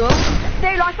killed the duo.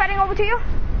 They launch fighting over to you?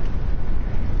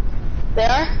 They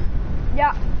are?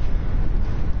 Yeah.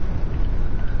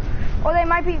 Or they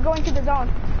might be going to the zone.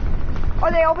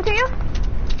 Are they over to you?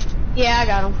 Yeah, I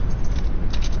got him.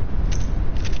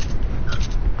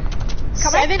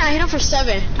 I hit him for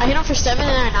 7. I hit him for 7 and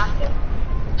then I knocked him.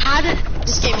 How did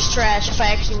this game is trash? If I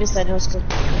actually missed that, no scope.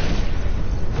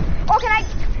 Oh,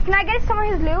 can I get some of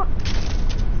his loot?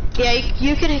 Yeah,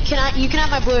 you can have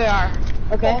my blue AR.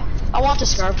 Okay. Oh. I want the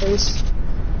scar, please.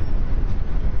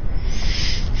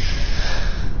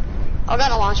 I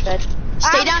got a launch pad.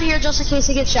 Stay down here just in case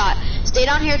he gets shot. Stay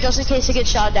down here just in case it gets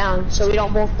shot down, so we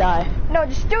don't both die. No,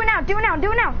 just do it now, do it now,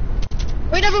 do it now.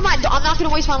 Wait, never mind. I'm not gonna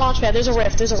waste my launch pad. There's a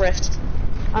rift. There's a rift.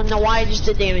 I don't know why I just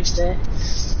did damage there.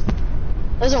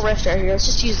 There's a rift right here. Let's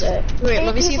just use that. Wait,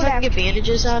 let me see if I can get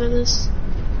bandages out of this.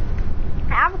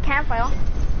 I have a campfire.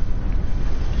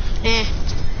 Eh.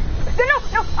 No,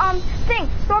 thing,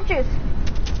 storm juice.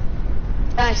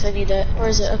 Nice, I need that. Where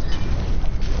is it?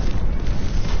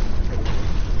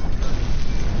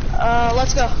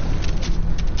 Let's go.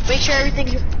 Make sure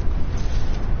everything's...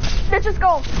 Let's just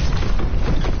go.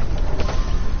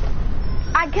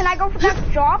 Can I go for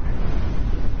that drop?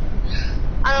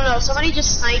 I don't know, somebody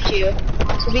just sniped you,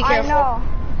 so be careful. I know.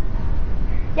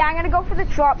 Yeah, I'm gonna go for the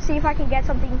drop, see if I can get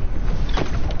something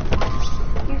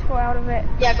useful out of it.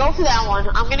 Yeah, go for that one.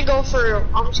 I'm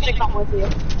just gonna come with you.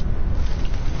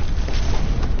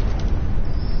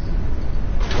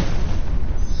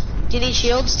 Do you need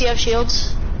shields? Do you have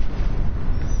shields?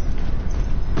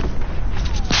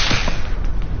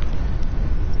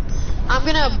 I'm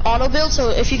gonna auto build, so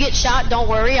if you get shot, don't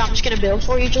worry. I'm just gonna build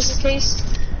for you just in case.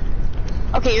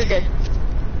 Okay, you're good.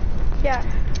 Yeah.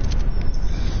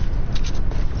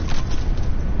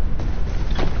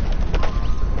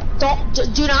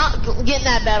 Do not get in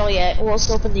that battle yet. We'll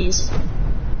just open these.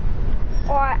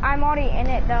 Oh, I'm already in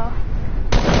it though.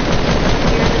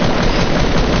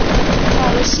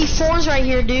 Oh, there's C4s right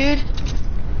here, dude.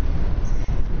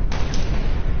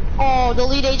 Oh, the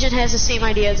lead agent has the same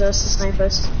idea as us to snipe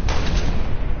us.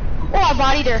 Oh, I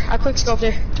bodied her. I quick scoped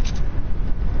her.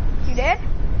 You did?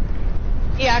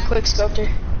 Yeah, I quick scoped her.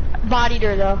 Bodied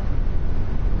her though.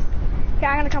 Okay,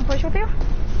 I'm gonna come push with you.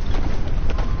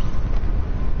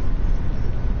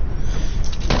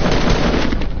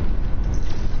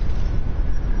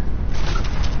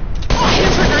 Oh, I hit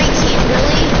her for 19.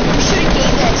 Really? You should have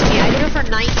gave that to me. I hit her for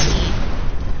 19.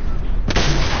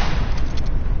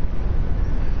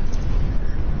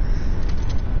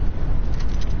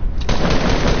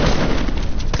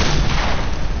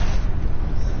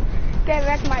 Get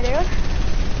back, my dude.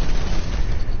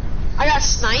 I got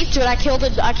sniped, dude. I killed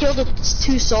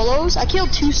two solos. I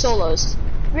killed 2 solos.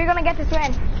 We're gonna get this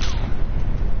win.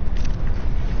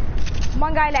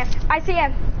 One guy left. I see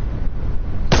him.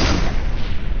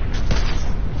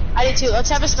 I did too. Let's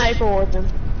have a sniper war with him.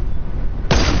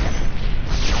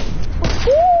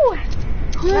 Ooh!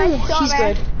 Nice job, he's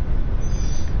man. good.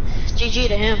 GG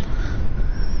to him.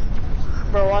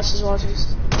 Bro, watch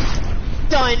this.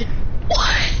 Done.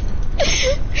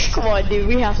 Come on, dude.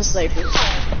 We have to snipe him.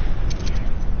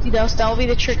 Dude, that'll be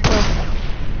the trick, bro.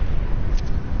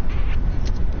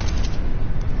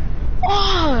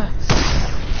 Oh!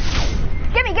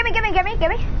 Get me.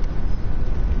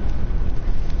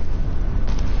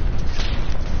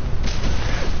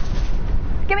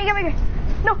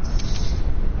 No.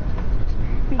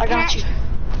 I got you.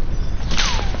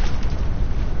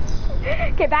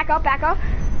 Okay, back up.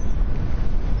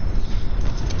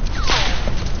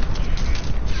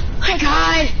 My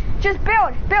God! Just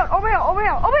build. Over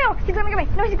here. He's gonna get me.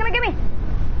 No, he's gonna get me.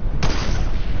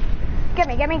 Get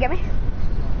me.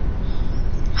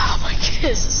 Oh my goodness,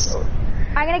 this is so...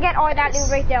 I'm gonna get all that loot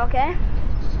right there, okay?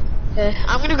 Okay,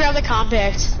 I'm gonna grab the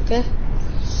compact, okay?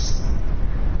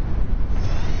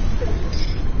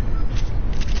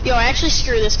 Yo, actually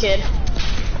screw this kid.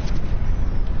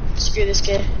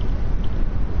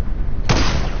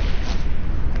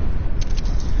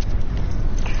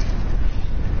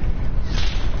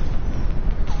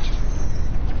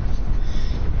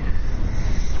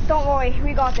 Don't worry,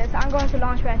 we got this. I'm going to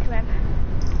launch pad to him.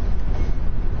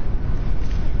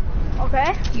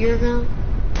 Okay? You're gonna...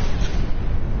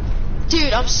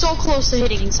 Dude, I'm so close to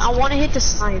hitting these. I want to hit the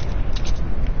snipe.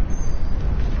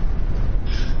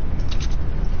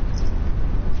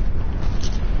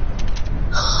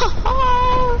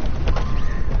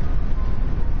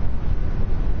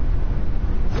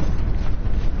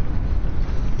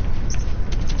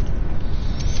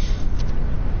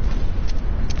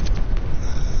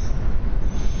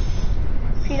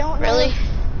 If you don't know... Really?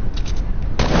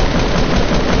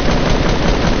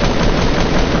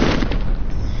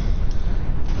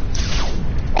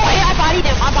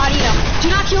 I bodied him. Do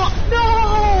not kill him. No!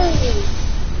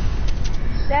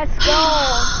 Let's go.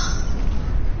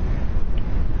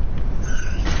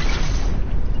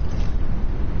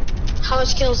 How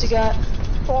much kills you got?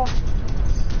 4.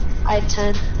 I had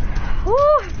 10. Woo!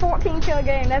 14 kill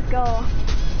game. Let's go.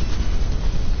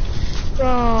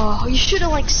 Bro, you should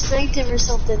have like sniped him or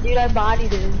something, dude. I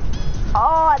bodied him.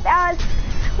 Oh, that was...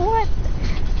 What?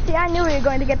 See, I knew we were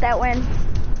going to get that win.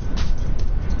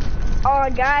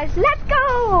 Alright guys, let's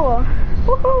go!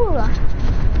 Woohoo!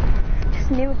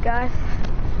 Just knew it, guys.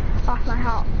 Off my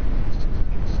heart.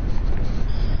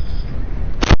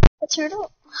 teared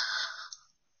up.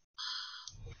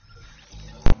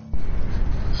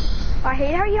 I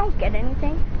hate how you don't get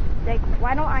anything. Like,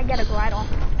 why don't I get a glider?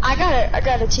 I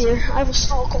got a tier. I have a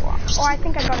snorkel. Oh, I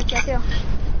think I got a tier too.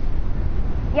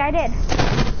 Yeah, I did.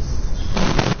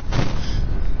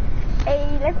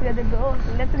 Hey, let's get the goal.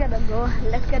 Let's get the goal.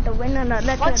 Let's get the win.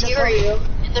 What tier are you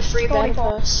in the free battle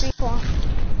pass? 34.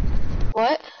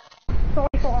 What?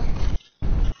 34.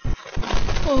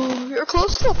 Oh, you're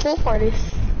close to a pool party.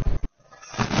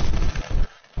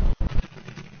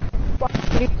 What?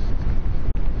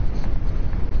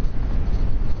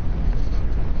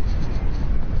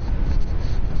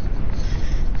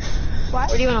 What?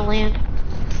 Where do you want to land?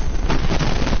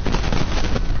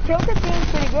 Tilted seems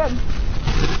pretty good.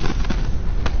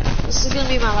 This is gonna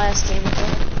be my last game with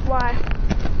it. Why?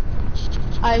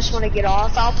 I just want to get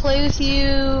off. I'll play with you.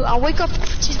 I'll wake up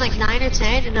between like 9 or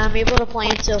 10, and I'm able to play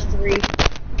until 3.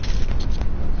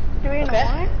 3 in the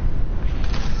morning?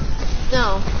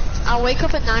 No, I'll wake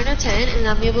up at 9 or 10, and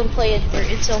I'm able to play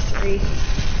until 3.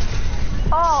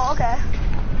 Oh, okay.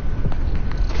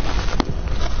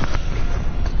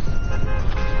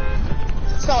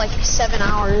 It's about like 7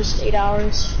 hours, 8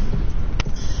 hours.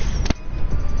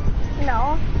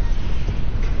 No.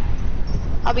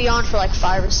 I'll be on for like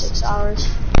 5 or 6 hours.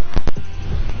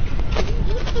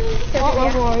 What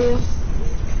level are you?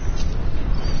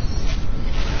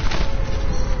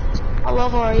 What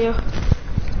level are you?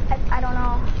 I don't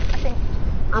know. I think.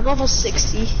 I'm level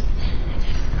 60.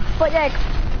 But like,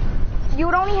 you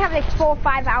would only have like 4 or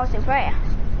 5 hours to play.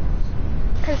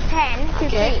 Cause 10 to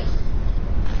 3.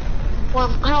 Well,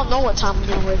 I don't know what time I'm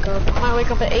gonna wake up. I might wake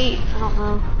up at 8. I don't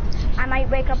know. I might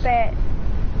wake up at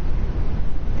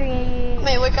 3. I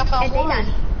might wake up at 1.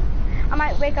 I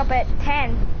might wake up at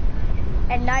 10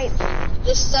 at night.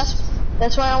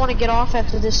 That's why I want to get off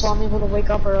after this, so I'm able to wake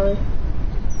up early.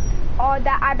 Oh,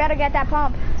 I better get that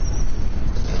pump.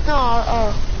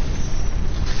 No,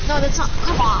 no, that's not.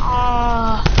 Come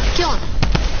on, kill him.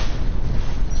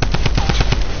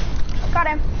 Got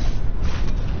him.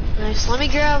 Nice. Let me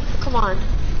grab. Come on,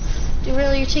 dude.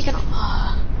 Really, you're taking.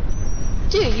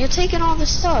 Dude, you're taking all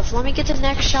this stuff. Let me get the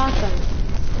next shotgun.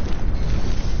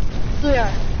 Here we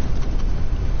are.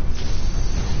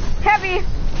 Heavy.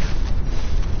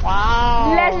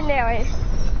 Wow. Legendary.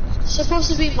 Supposed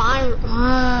to be my.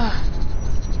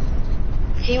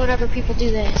 Hate whenever people do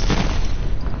that.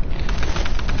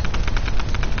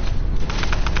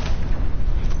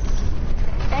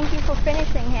 Thank you for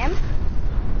finishing him.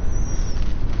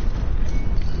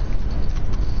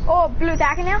 Oh, blue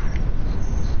tacky now?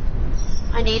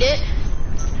 I need it.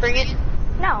 Bring it.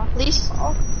 No. Please.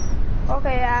 Oh,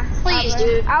 okay, yeah. Please,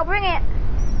 dude. I'll bring it.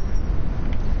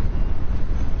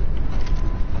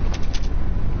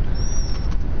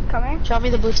 Come here. Drop me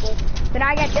the blue tape. Then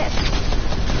I get this.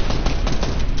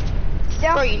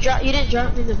 Still. Bro, you didn't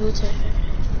drop me the blue tape.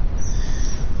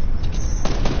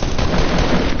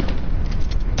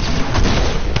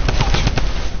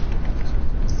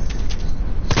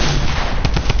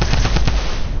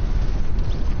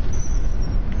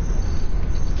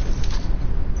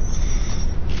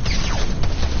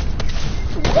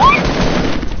 What?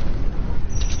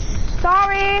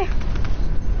 Sorry.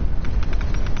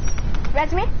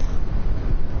 That's me.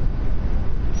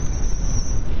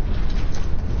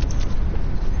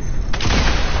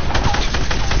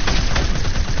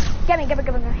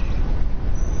 Give me.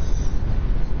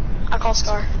 I call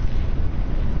Scar.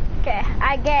 Okay,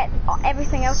 I get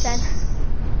everything else then.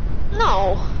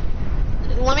 No.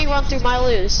 Let me run through my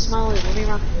loot. This is my loot. Let me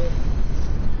run through it.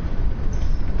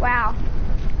 Wow.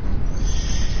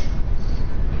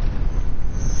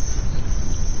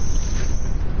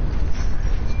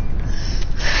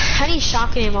 I need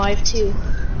shotgun ammo. I have 2.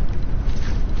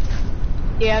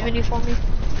 Do you have any for me?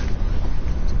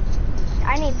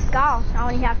 I need skull. I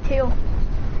only have 2.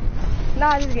 No,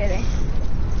 I'm just kidding.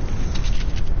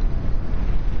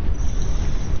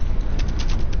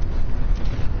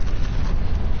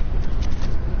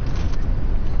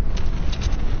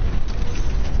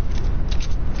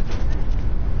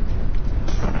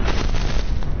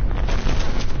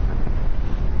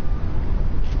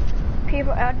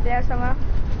 People out there somewhere.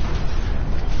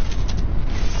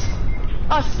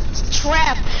 Oh,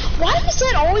 trap. Why is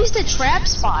that always the trap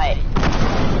spot?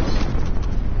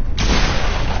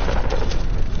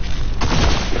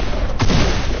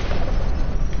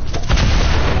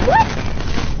 What?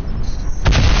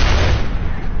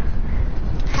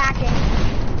 Hacking.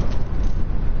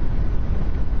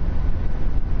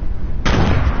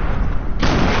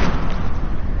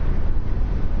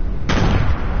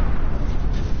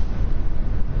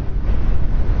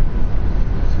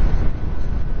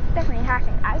 Definitely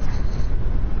hacking.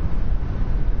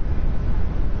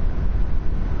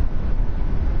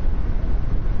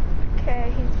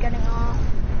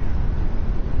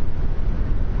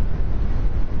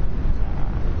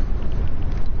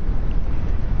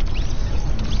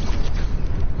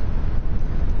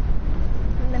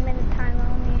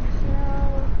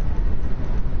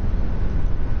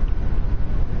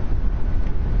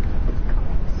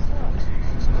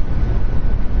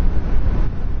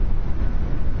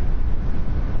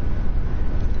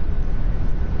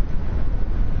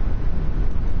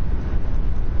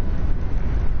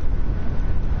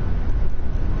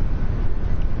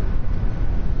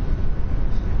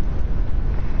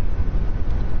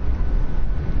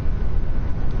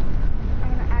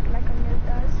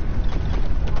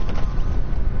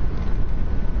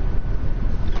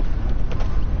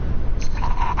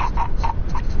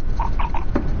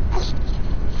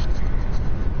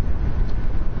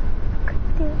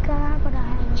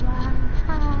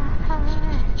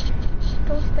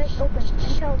 open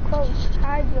until closed.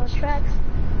 Hide your tracks.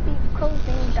 Keep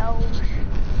closing doors.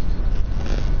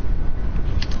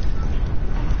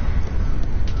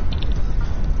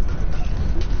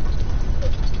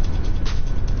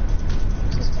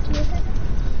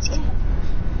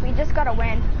 We just gotta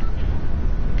win.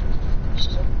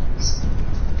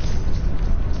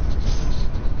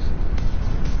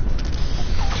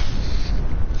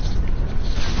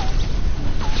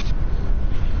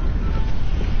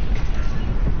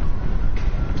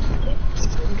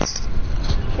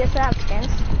 Yes, I have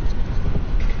skins.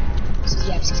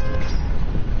 You have skins.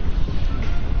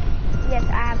 Yes,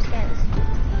 I have skins.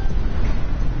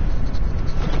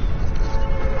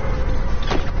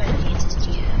 What kind of dances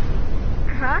do you have?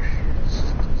 Huh?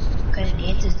 What kind of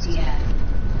dances do you have?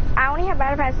 I only have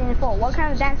Battle Pass Season 4. What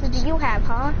kind of dances do you have,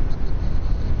 huh?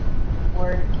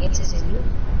 More dances than you?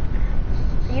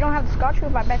 You don't have the Scotch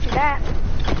Group, I bet you that.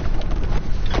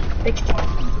 Bitch,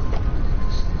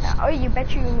 Oh, you bet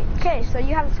you. Okay, so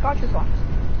you have the Scotch Group on.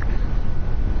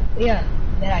 yeah,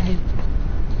 that I do.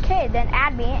 Okay, then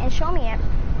add me and show me it.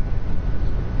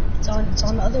 It's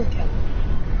on the other account.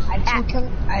 I have two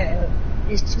accounts.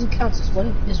 There's two accounts.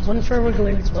 There's one for a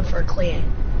regular, there's one for a clan.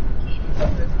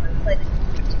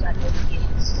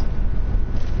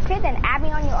 Okay, then add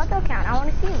me on your other account. I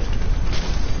want to see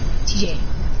you.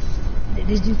 TJ,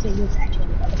 this dude thing is actually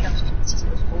on the other account. So you can see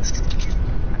those whole stream.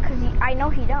 Because I know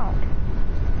he don't.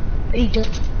 But he don't.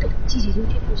 TJ, don't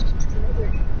take those streams from another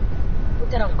account. Put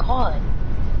that on COD.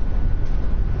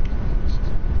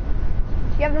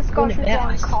 You have the Scotch Group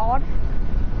on COD?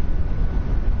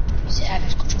 You said have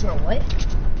this controller on what?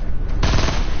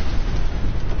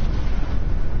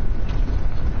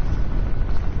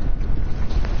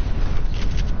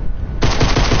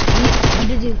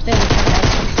 You didn't play with that.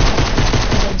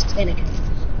 I was playing again.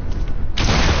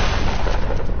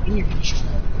 And you're gonna shut up.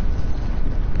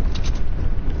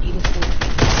 Beautiful.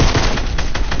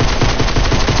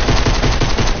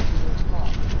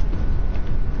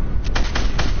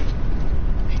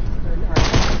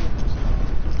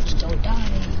 Just don't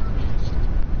die.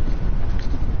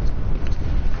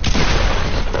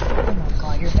 Oh my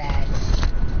god, you're bad.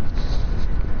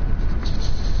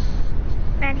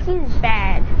 Man, he's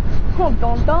bad. Oh,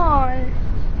 don't.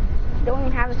 Don't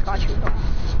even have a Scotch Group on.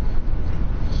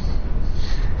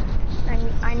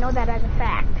 I know that as a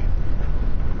fact.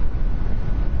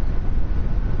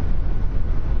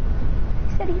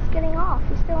 He said he's getting off.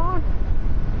 He's still on.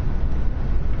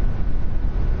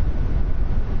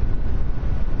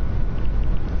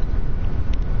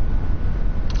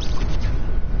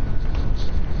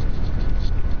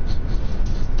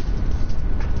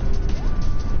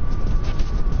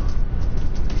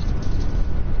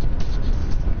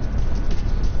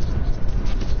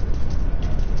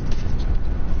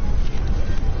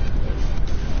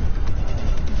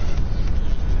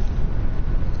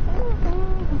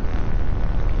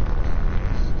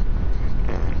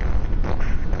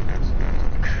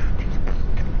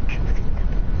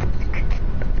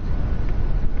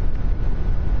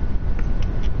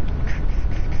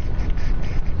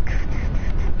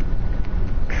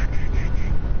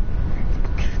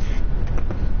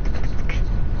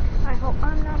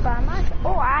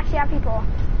 Yeah, people.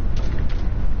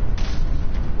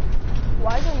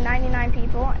 Why is it 99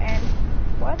 people and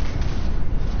what?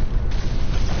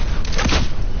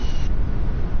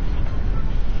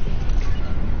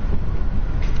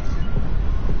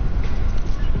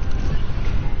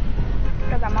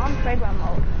 Because I'm on fragrant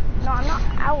mode. No, I'm not.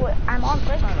 I'm on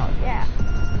fragrant mode. Yeah.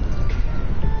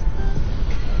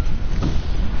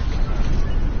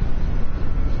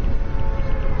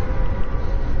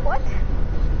 What?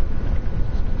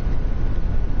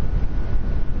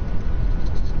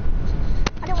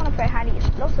 I didn't want to play highly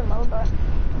explosive mode, but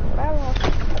whatever.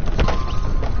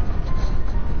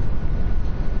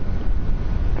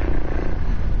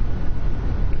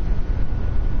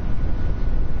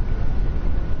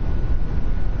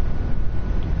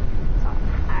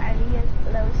 Highly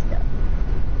explosive.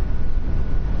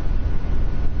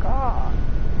 God.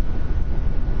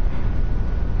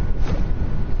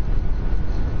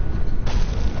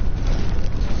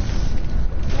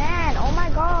 Man, oh my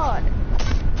God.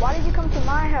 Why did you come to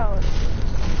my house?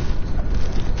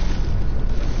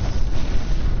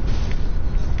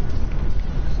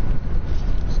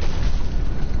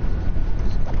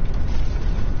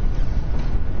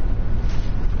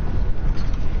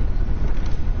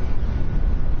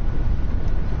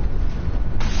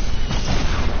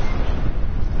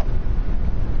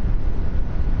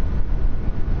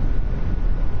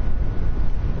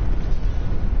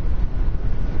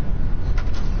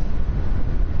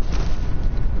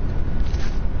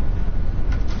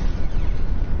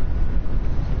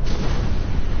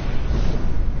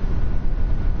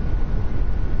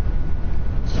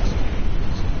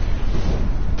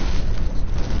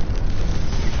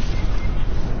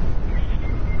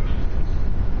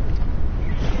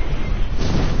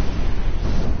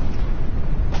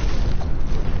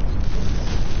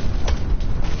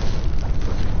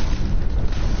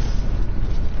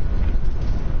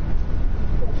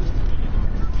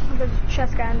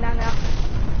 Chest got him down there.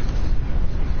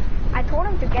 I told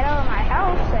him to get out of my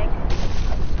house, like.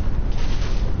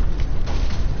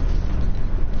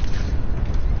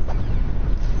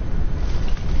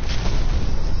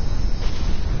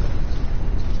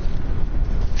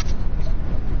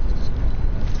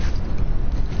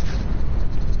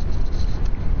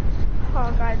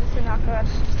 Oh guys, this is not good.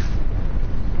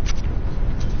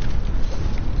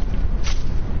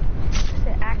 This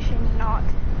is actually not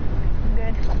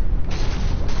good.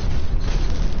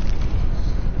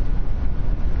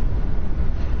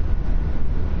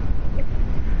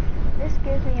 This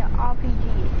gives me an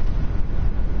RPG.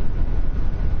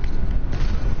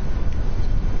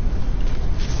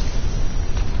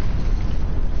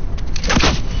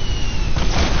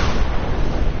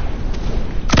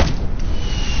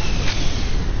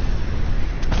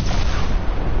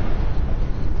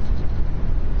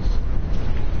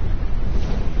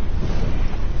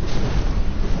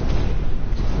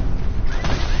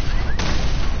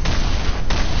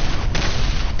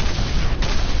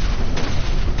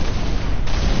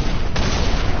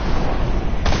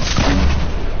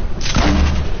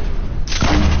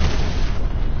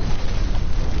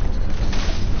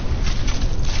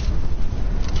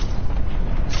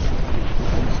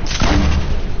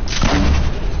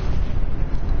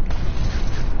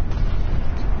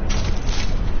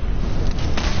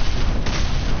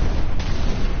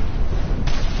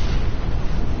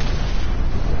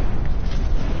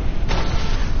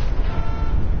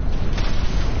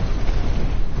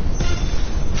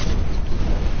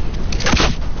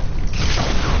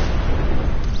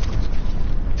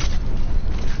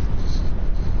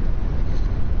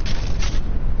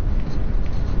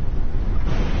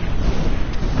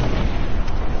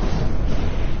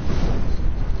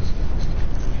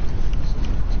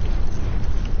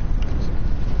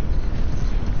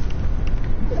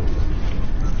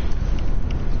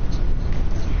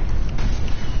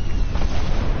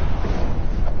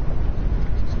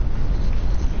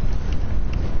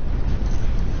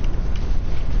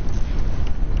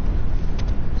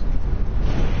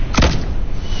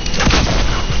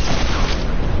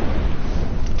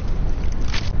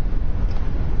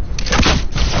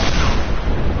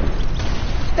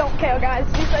 Don't kill, guys.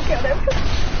 Please don't kill them.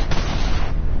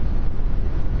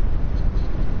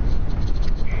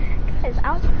 Guys,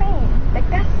 I was praying. Like,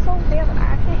 that's so weird. I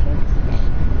actually hate this game.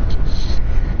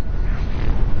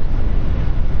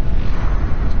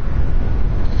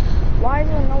 Why is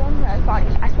there no one that body?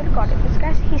 I swear to God, if this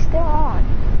guy's, he's still on.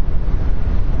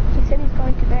 He said he's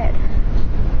going to bed.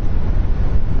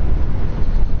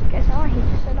 Guess not, he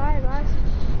just said bye, guys.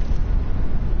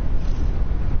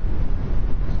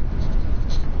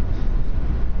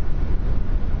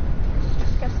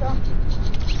 Guess so. Oh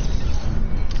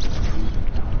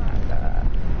my God.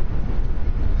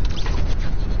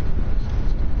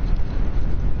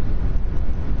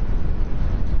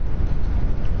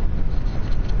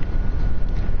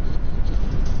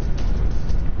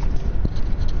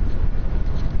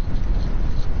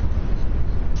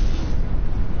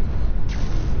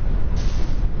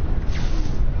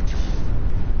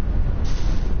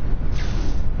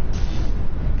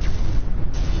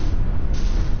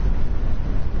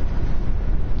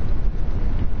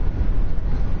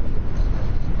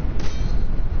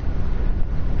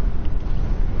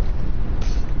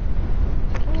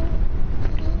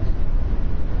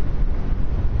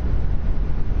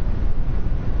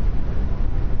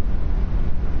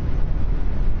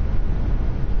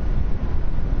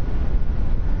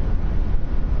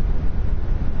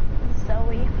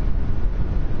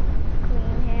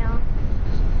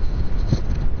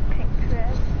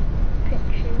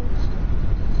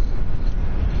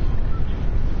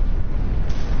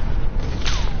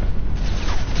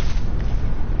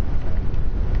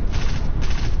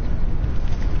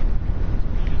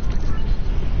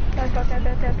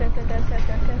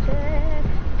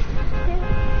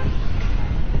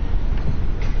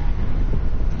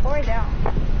 Or down.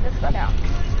 Just go down.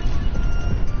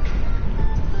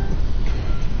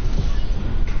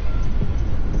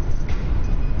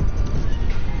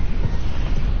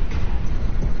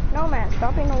 No man,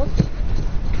 stop being a wussy.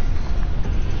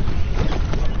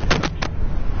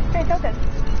 Hey, tilted.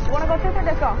 You wanna go tilted?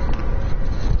 Let's go.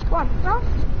 Come on. No?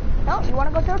 No, you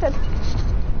wanna go tilted?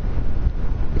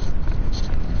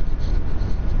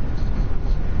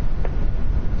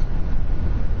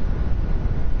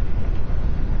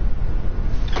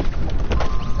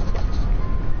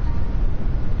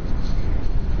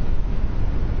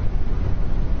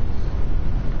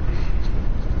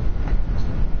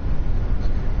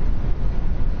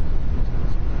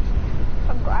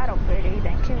 I'm glad I'm pretty.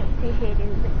 Thank you. He hated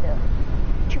with the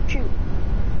choo choo.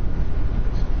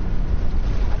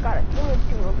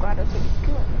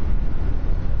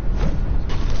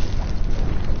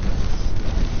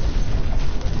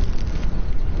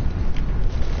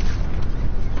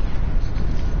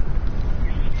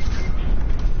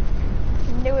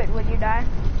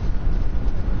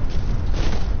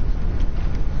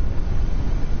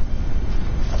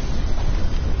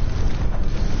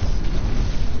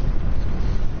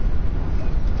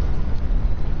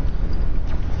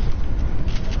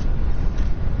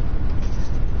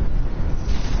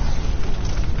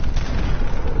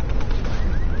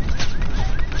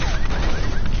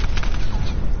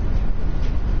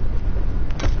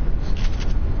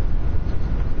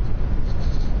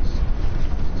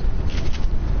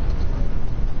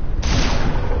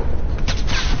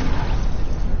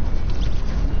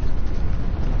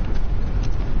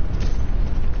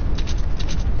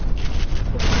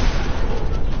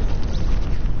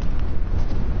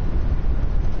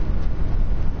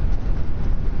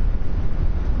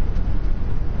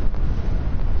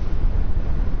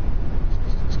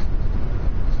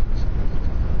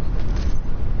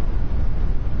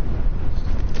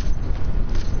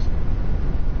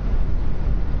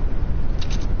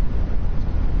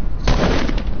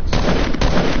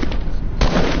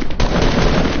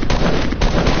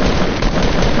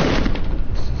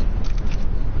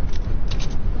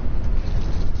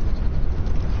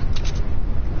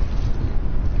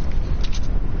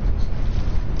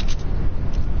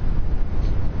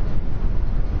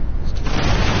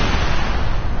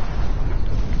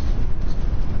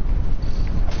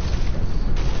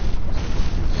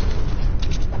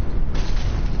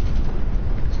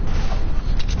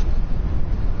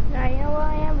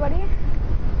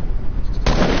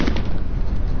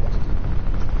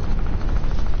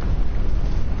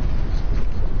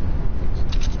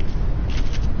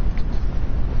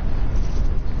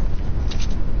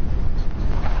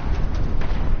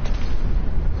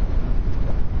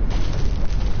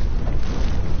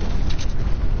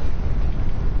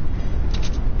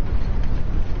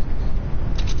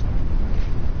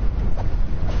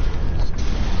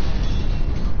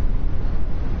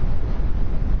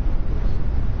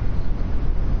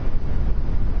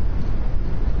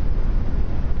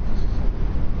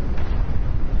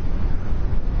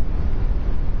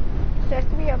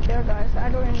 sure, guys. I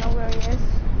don't even know where he is.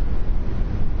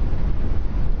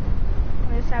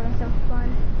 I'm just having some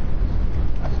fun.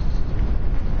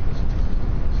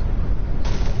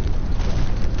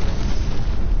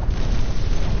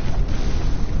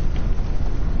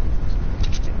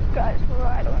 Guys, bro,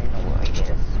 I don't even know where he is.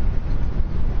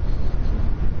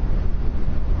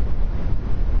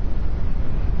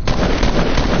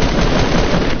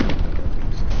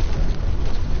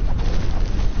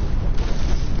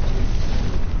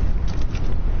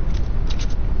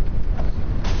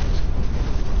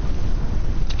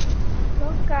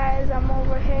 Look, guys, I'm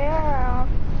over here.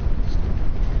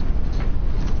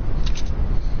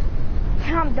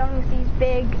 I'm done with these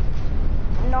big,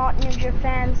 not Ninja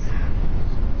fans.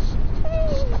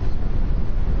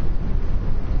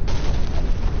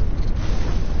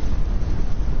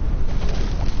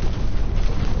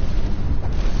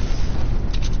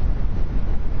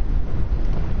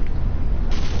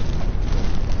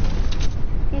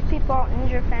 These people aren't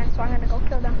Ninja fans, so I'm gonna go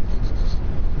kill them.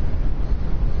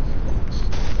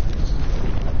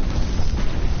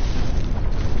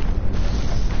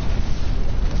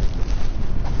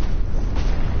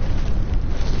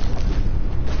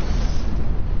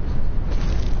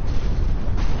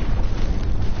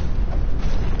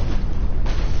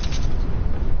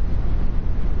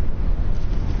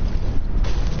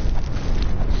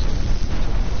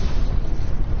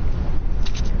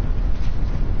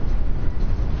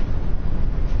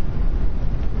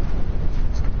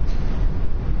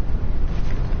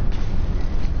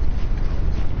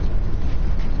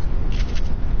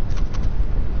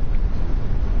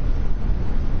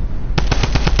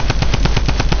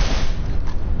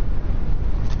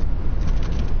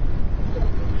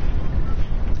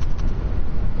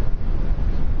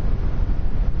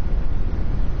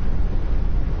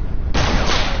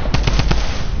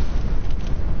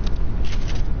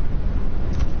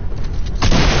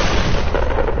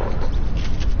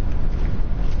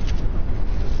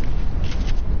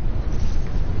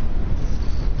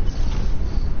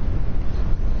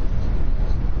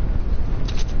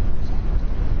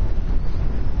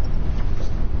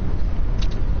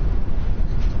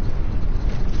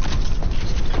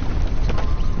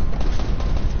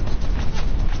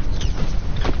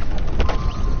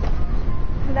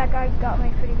 That guy got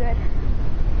me pretty good.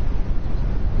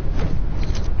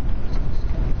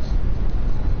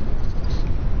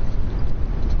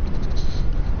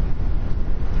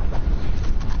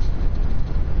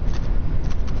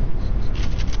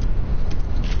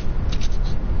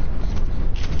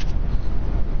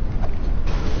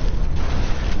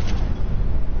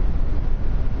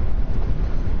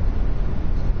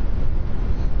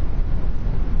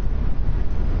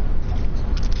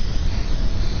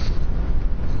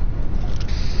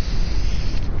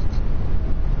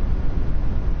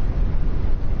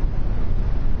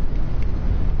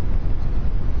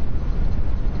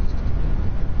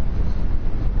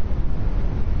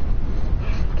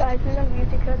 Guys, we're gonna be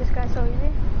able to kill this guy so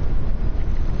easy.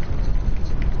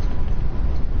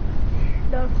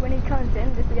 Look, when he comes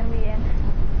in, this is gonna be in.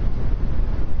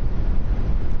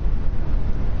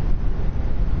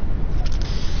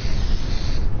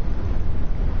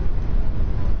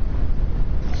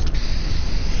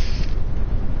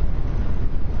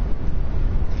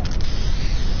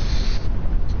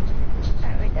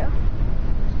 There we go.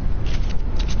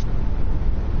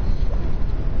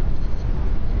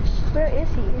 Where is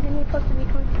he? Isn't he supposed to be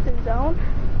coming to the zone?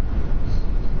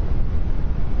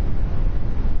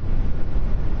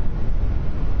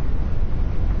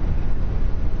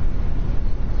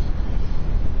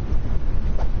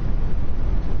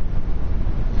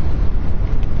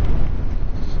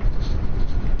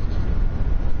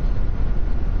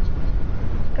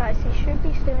 Guys, he should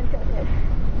be still tilted.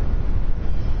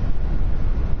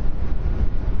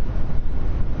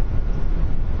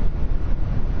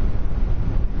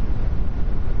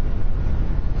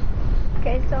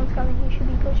 Okay, the zone's coming. He should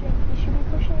be pushing. He should be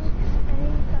pushing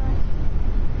anytime.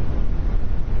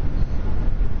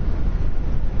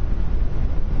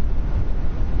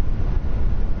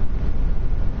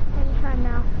 Anytime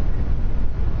now.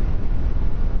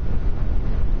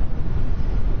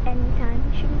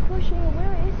 Anytime he should be pushing.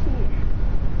 Where is he?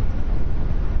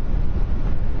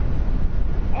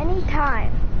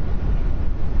 Anytime.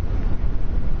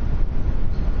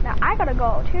 Now I gotta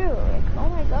go too. Like, oh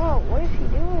my god, what is he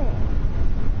doing?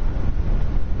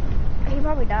 He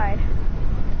probably died.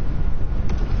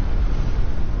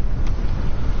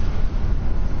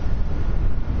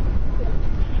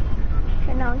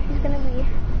 Okay, now he's gonna be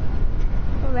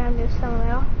around this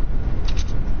somewhere.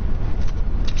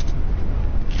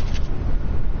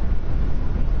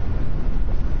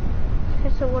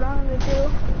 His So what I'm gonna do,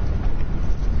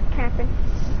 camping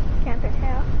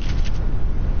here.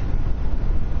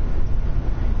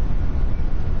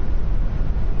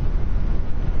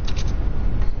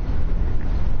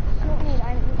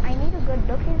 I need a good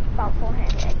looking spot for him.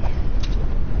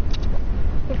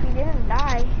 If he didn't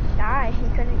die, he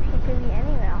could be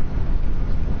anywhere.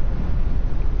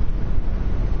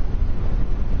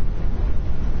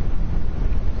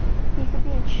 He could be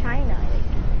in China.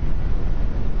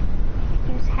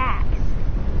 Use hacks.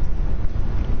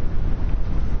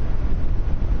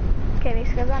 Okay, this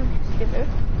because I'm stupid.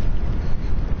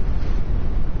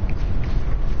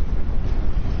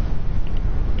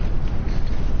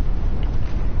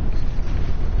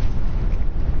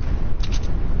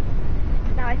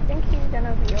 Now I think he's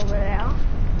gonna be over there,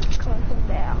 coming from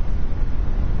there.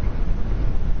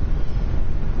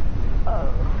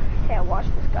 Oh, here, watch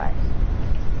this, guys.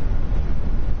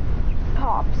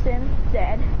 Pops him,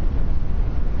 dead.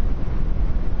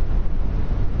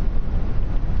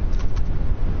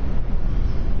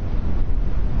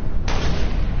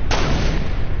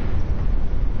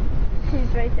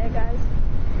 He's right there, guys.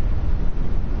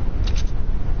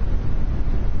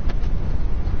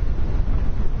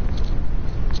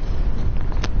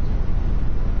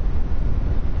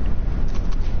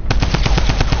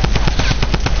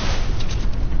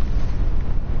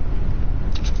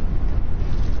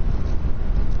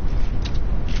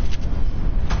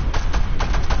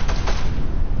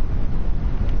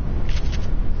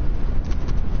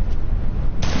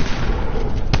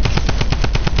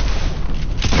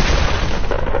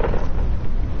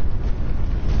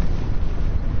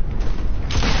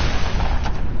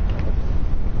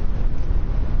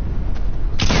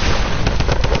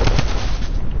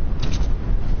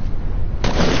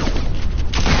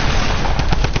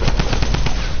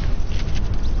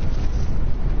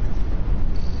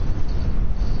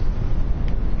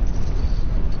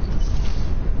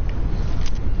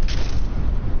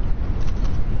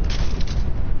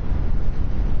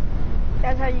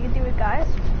 That's how you do it, guys.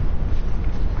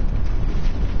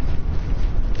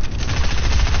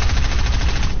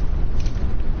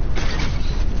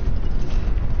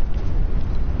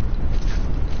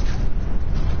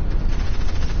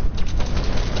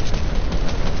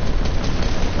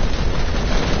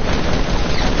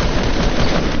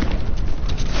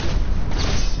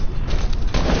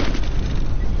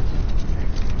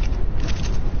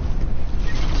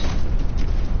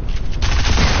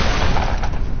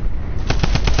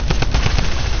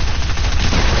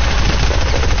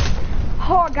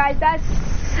 Oh, guys, that's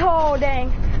so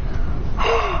dang.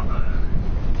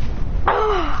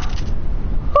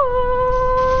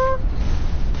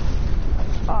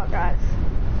 Oh, guys.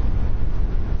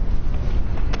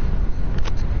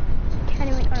 Can't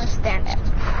even understand it.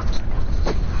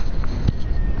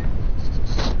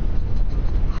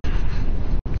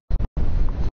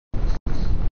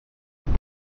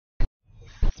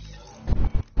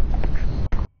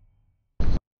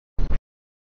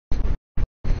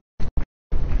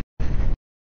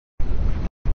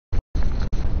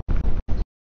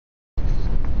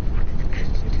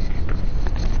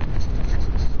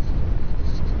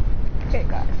 Okay,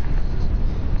 guys.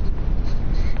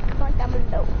 Comment down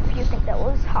below if you think that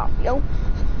was hot, yo.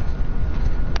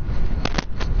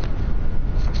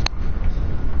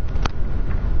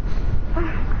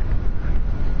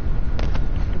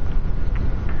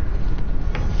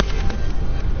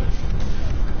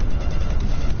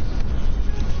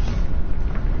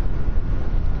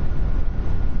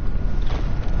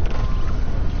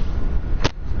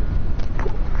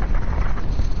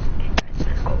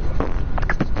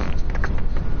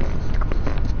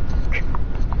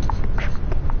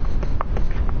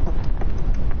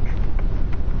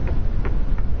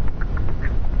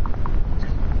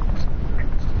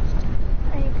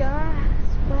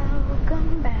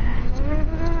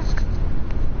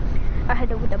 I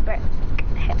hit it with a brick.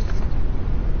 Hit.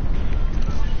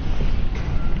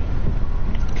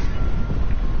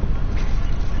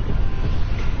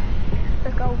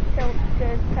 Let's go tilt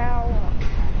this tower.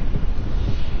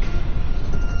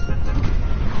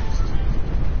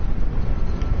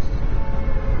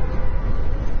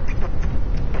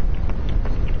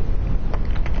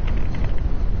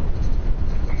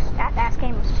 That last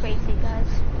game was crazy, guys.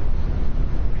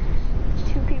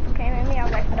 2 people came at me, I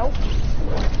was like, nope.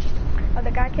 Other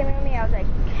guy came at me, I was like,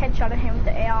 headshotted him with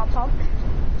the AR pump.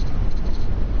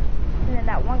 And then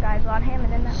that one guy got him,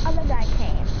 and then the other guy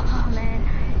came. Oh man.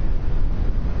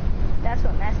 That's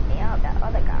what messed me up, that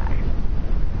other guy.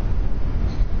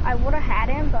 I would have had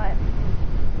him, but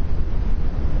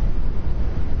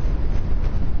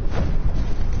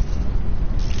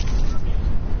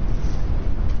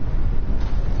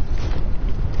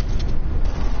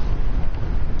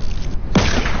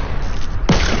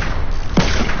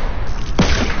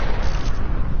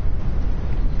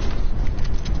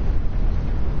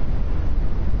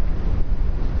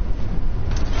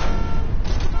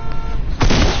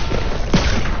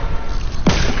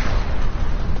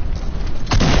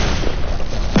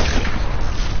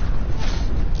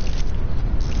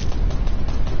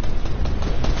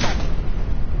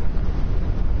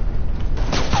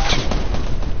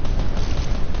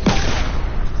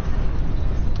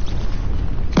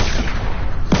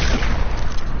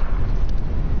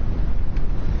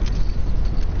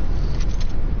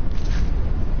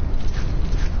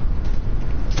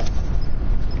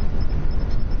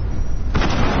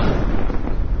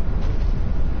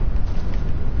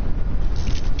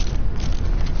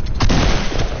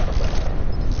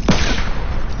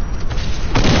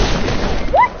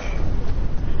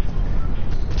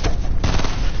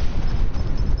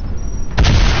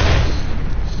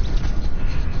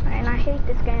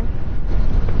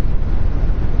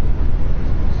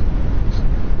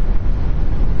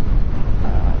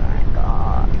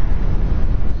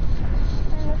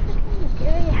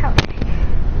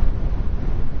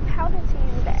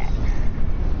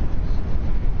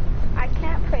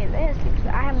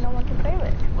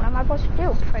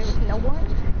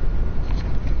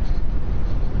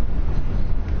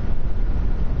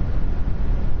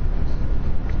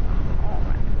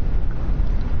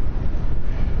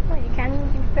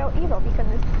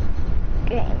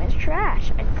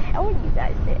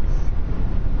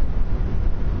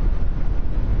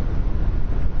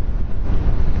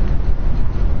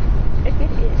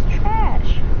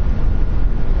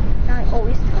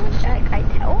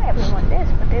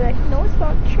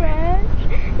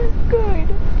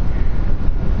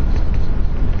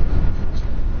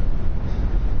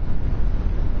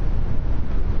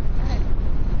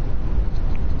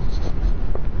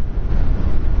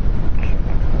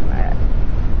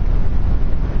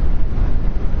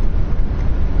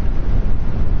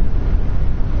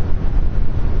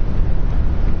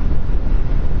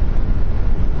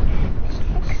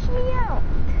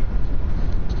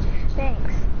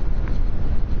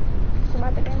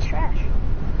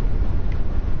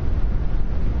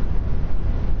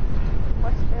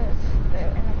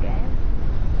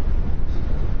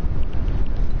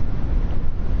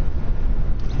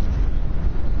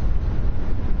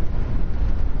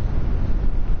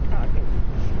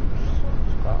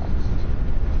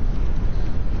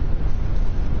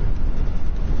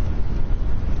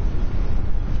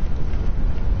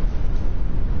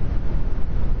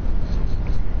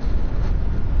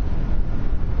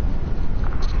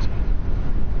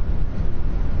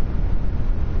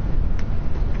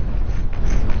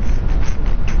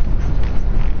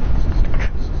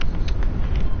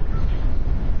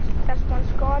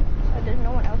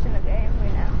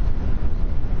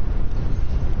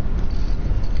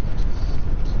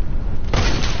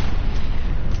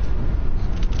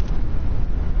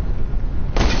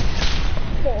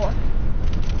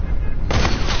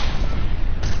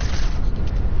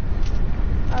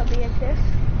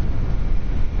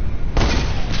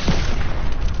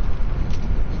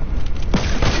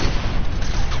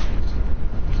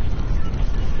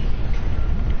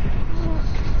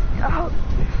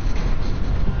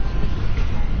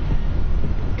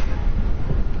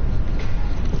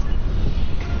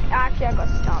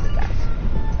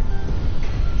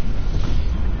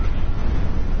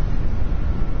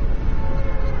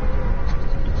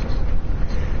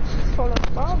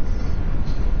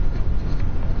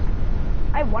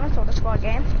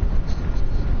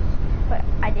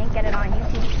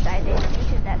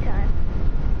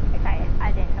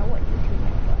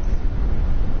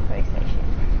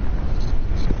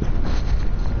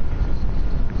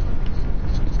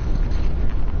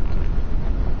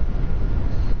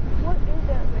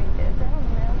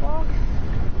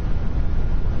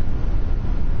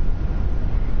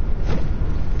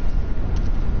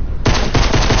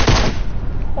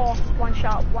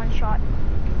one shot.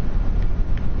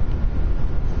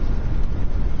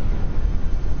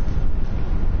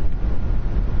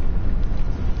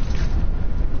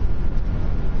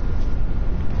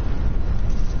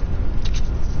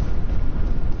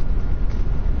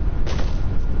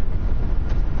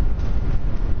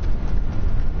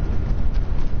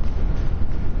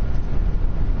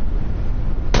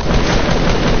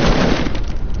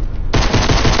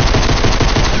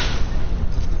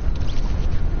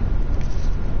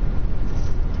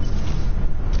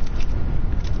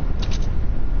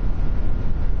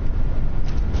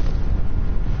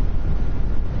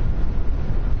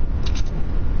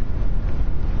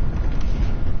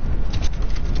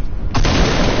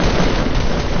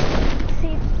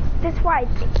 That's why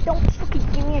don't fucking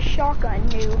give me a shotgun,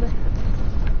 noob.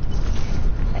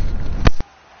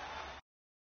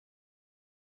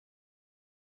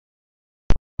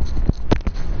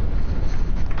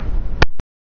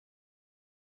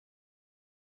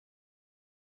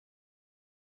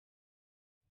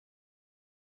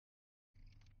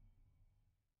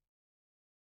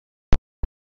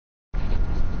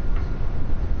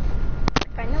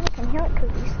 I never can hear it because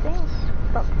these things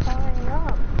stop flying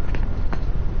up.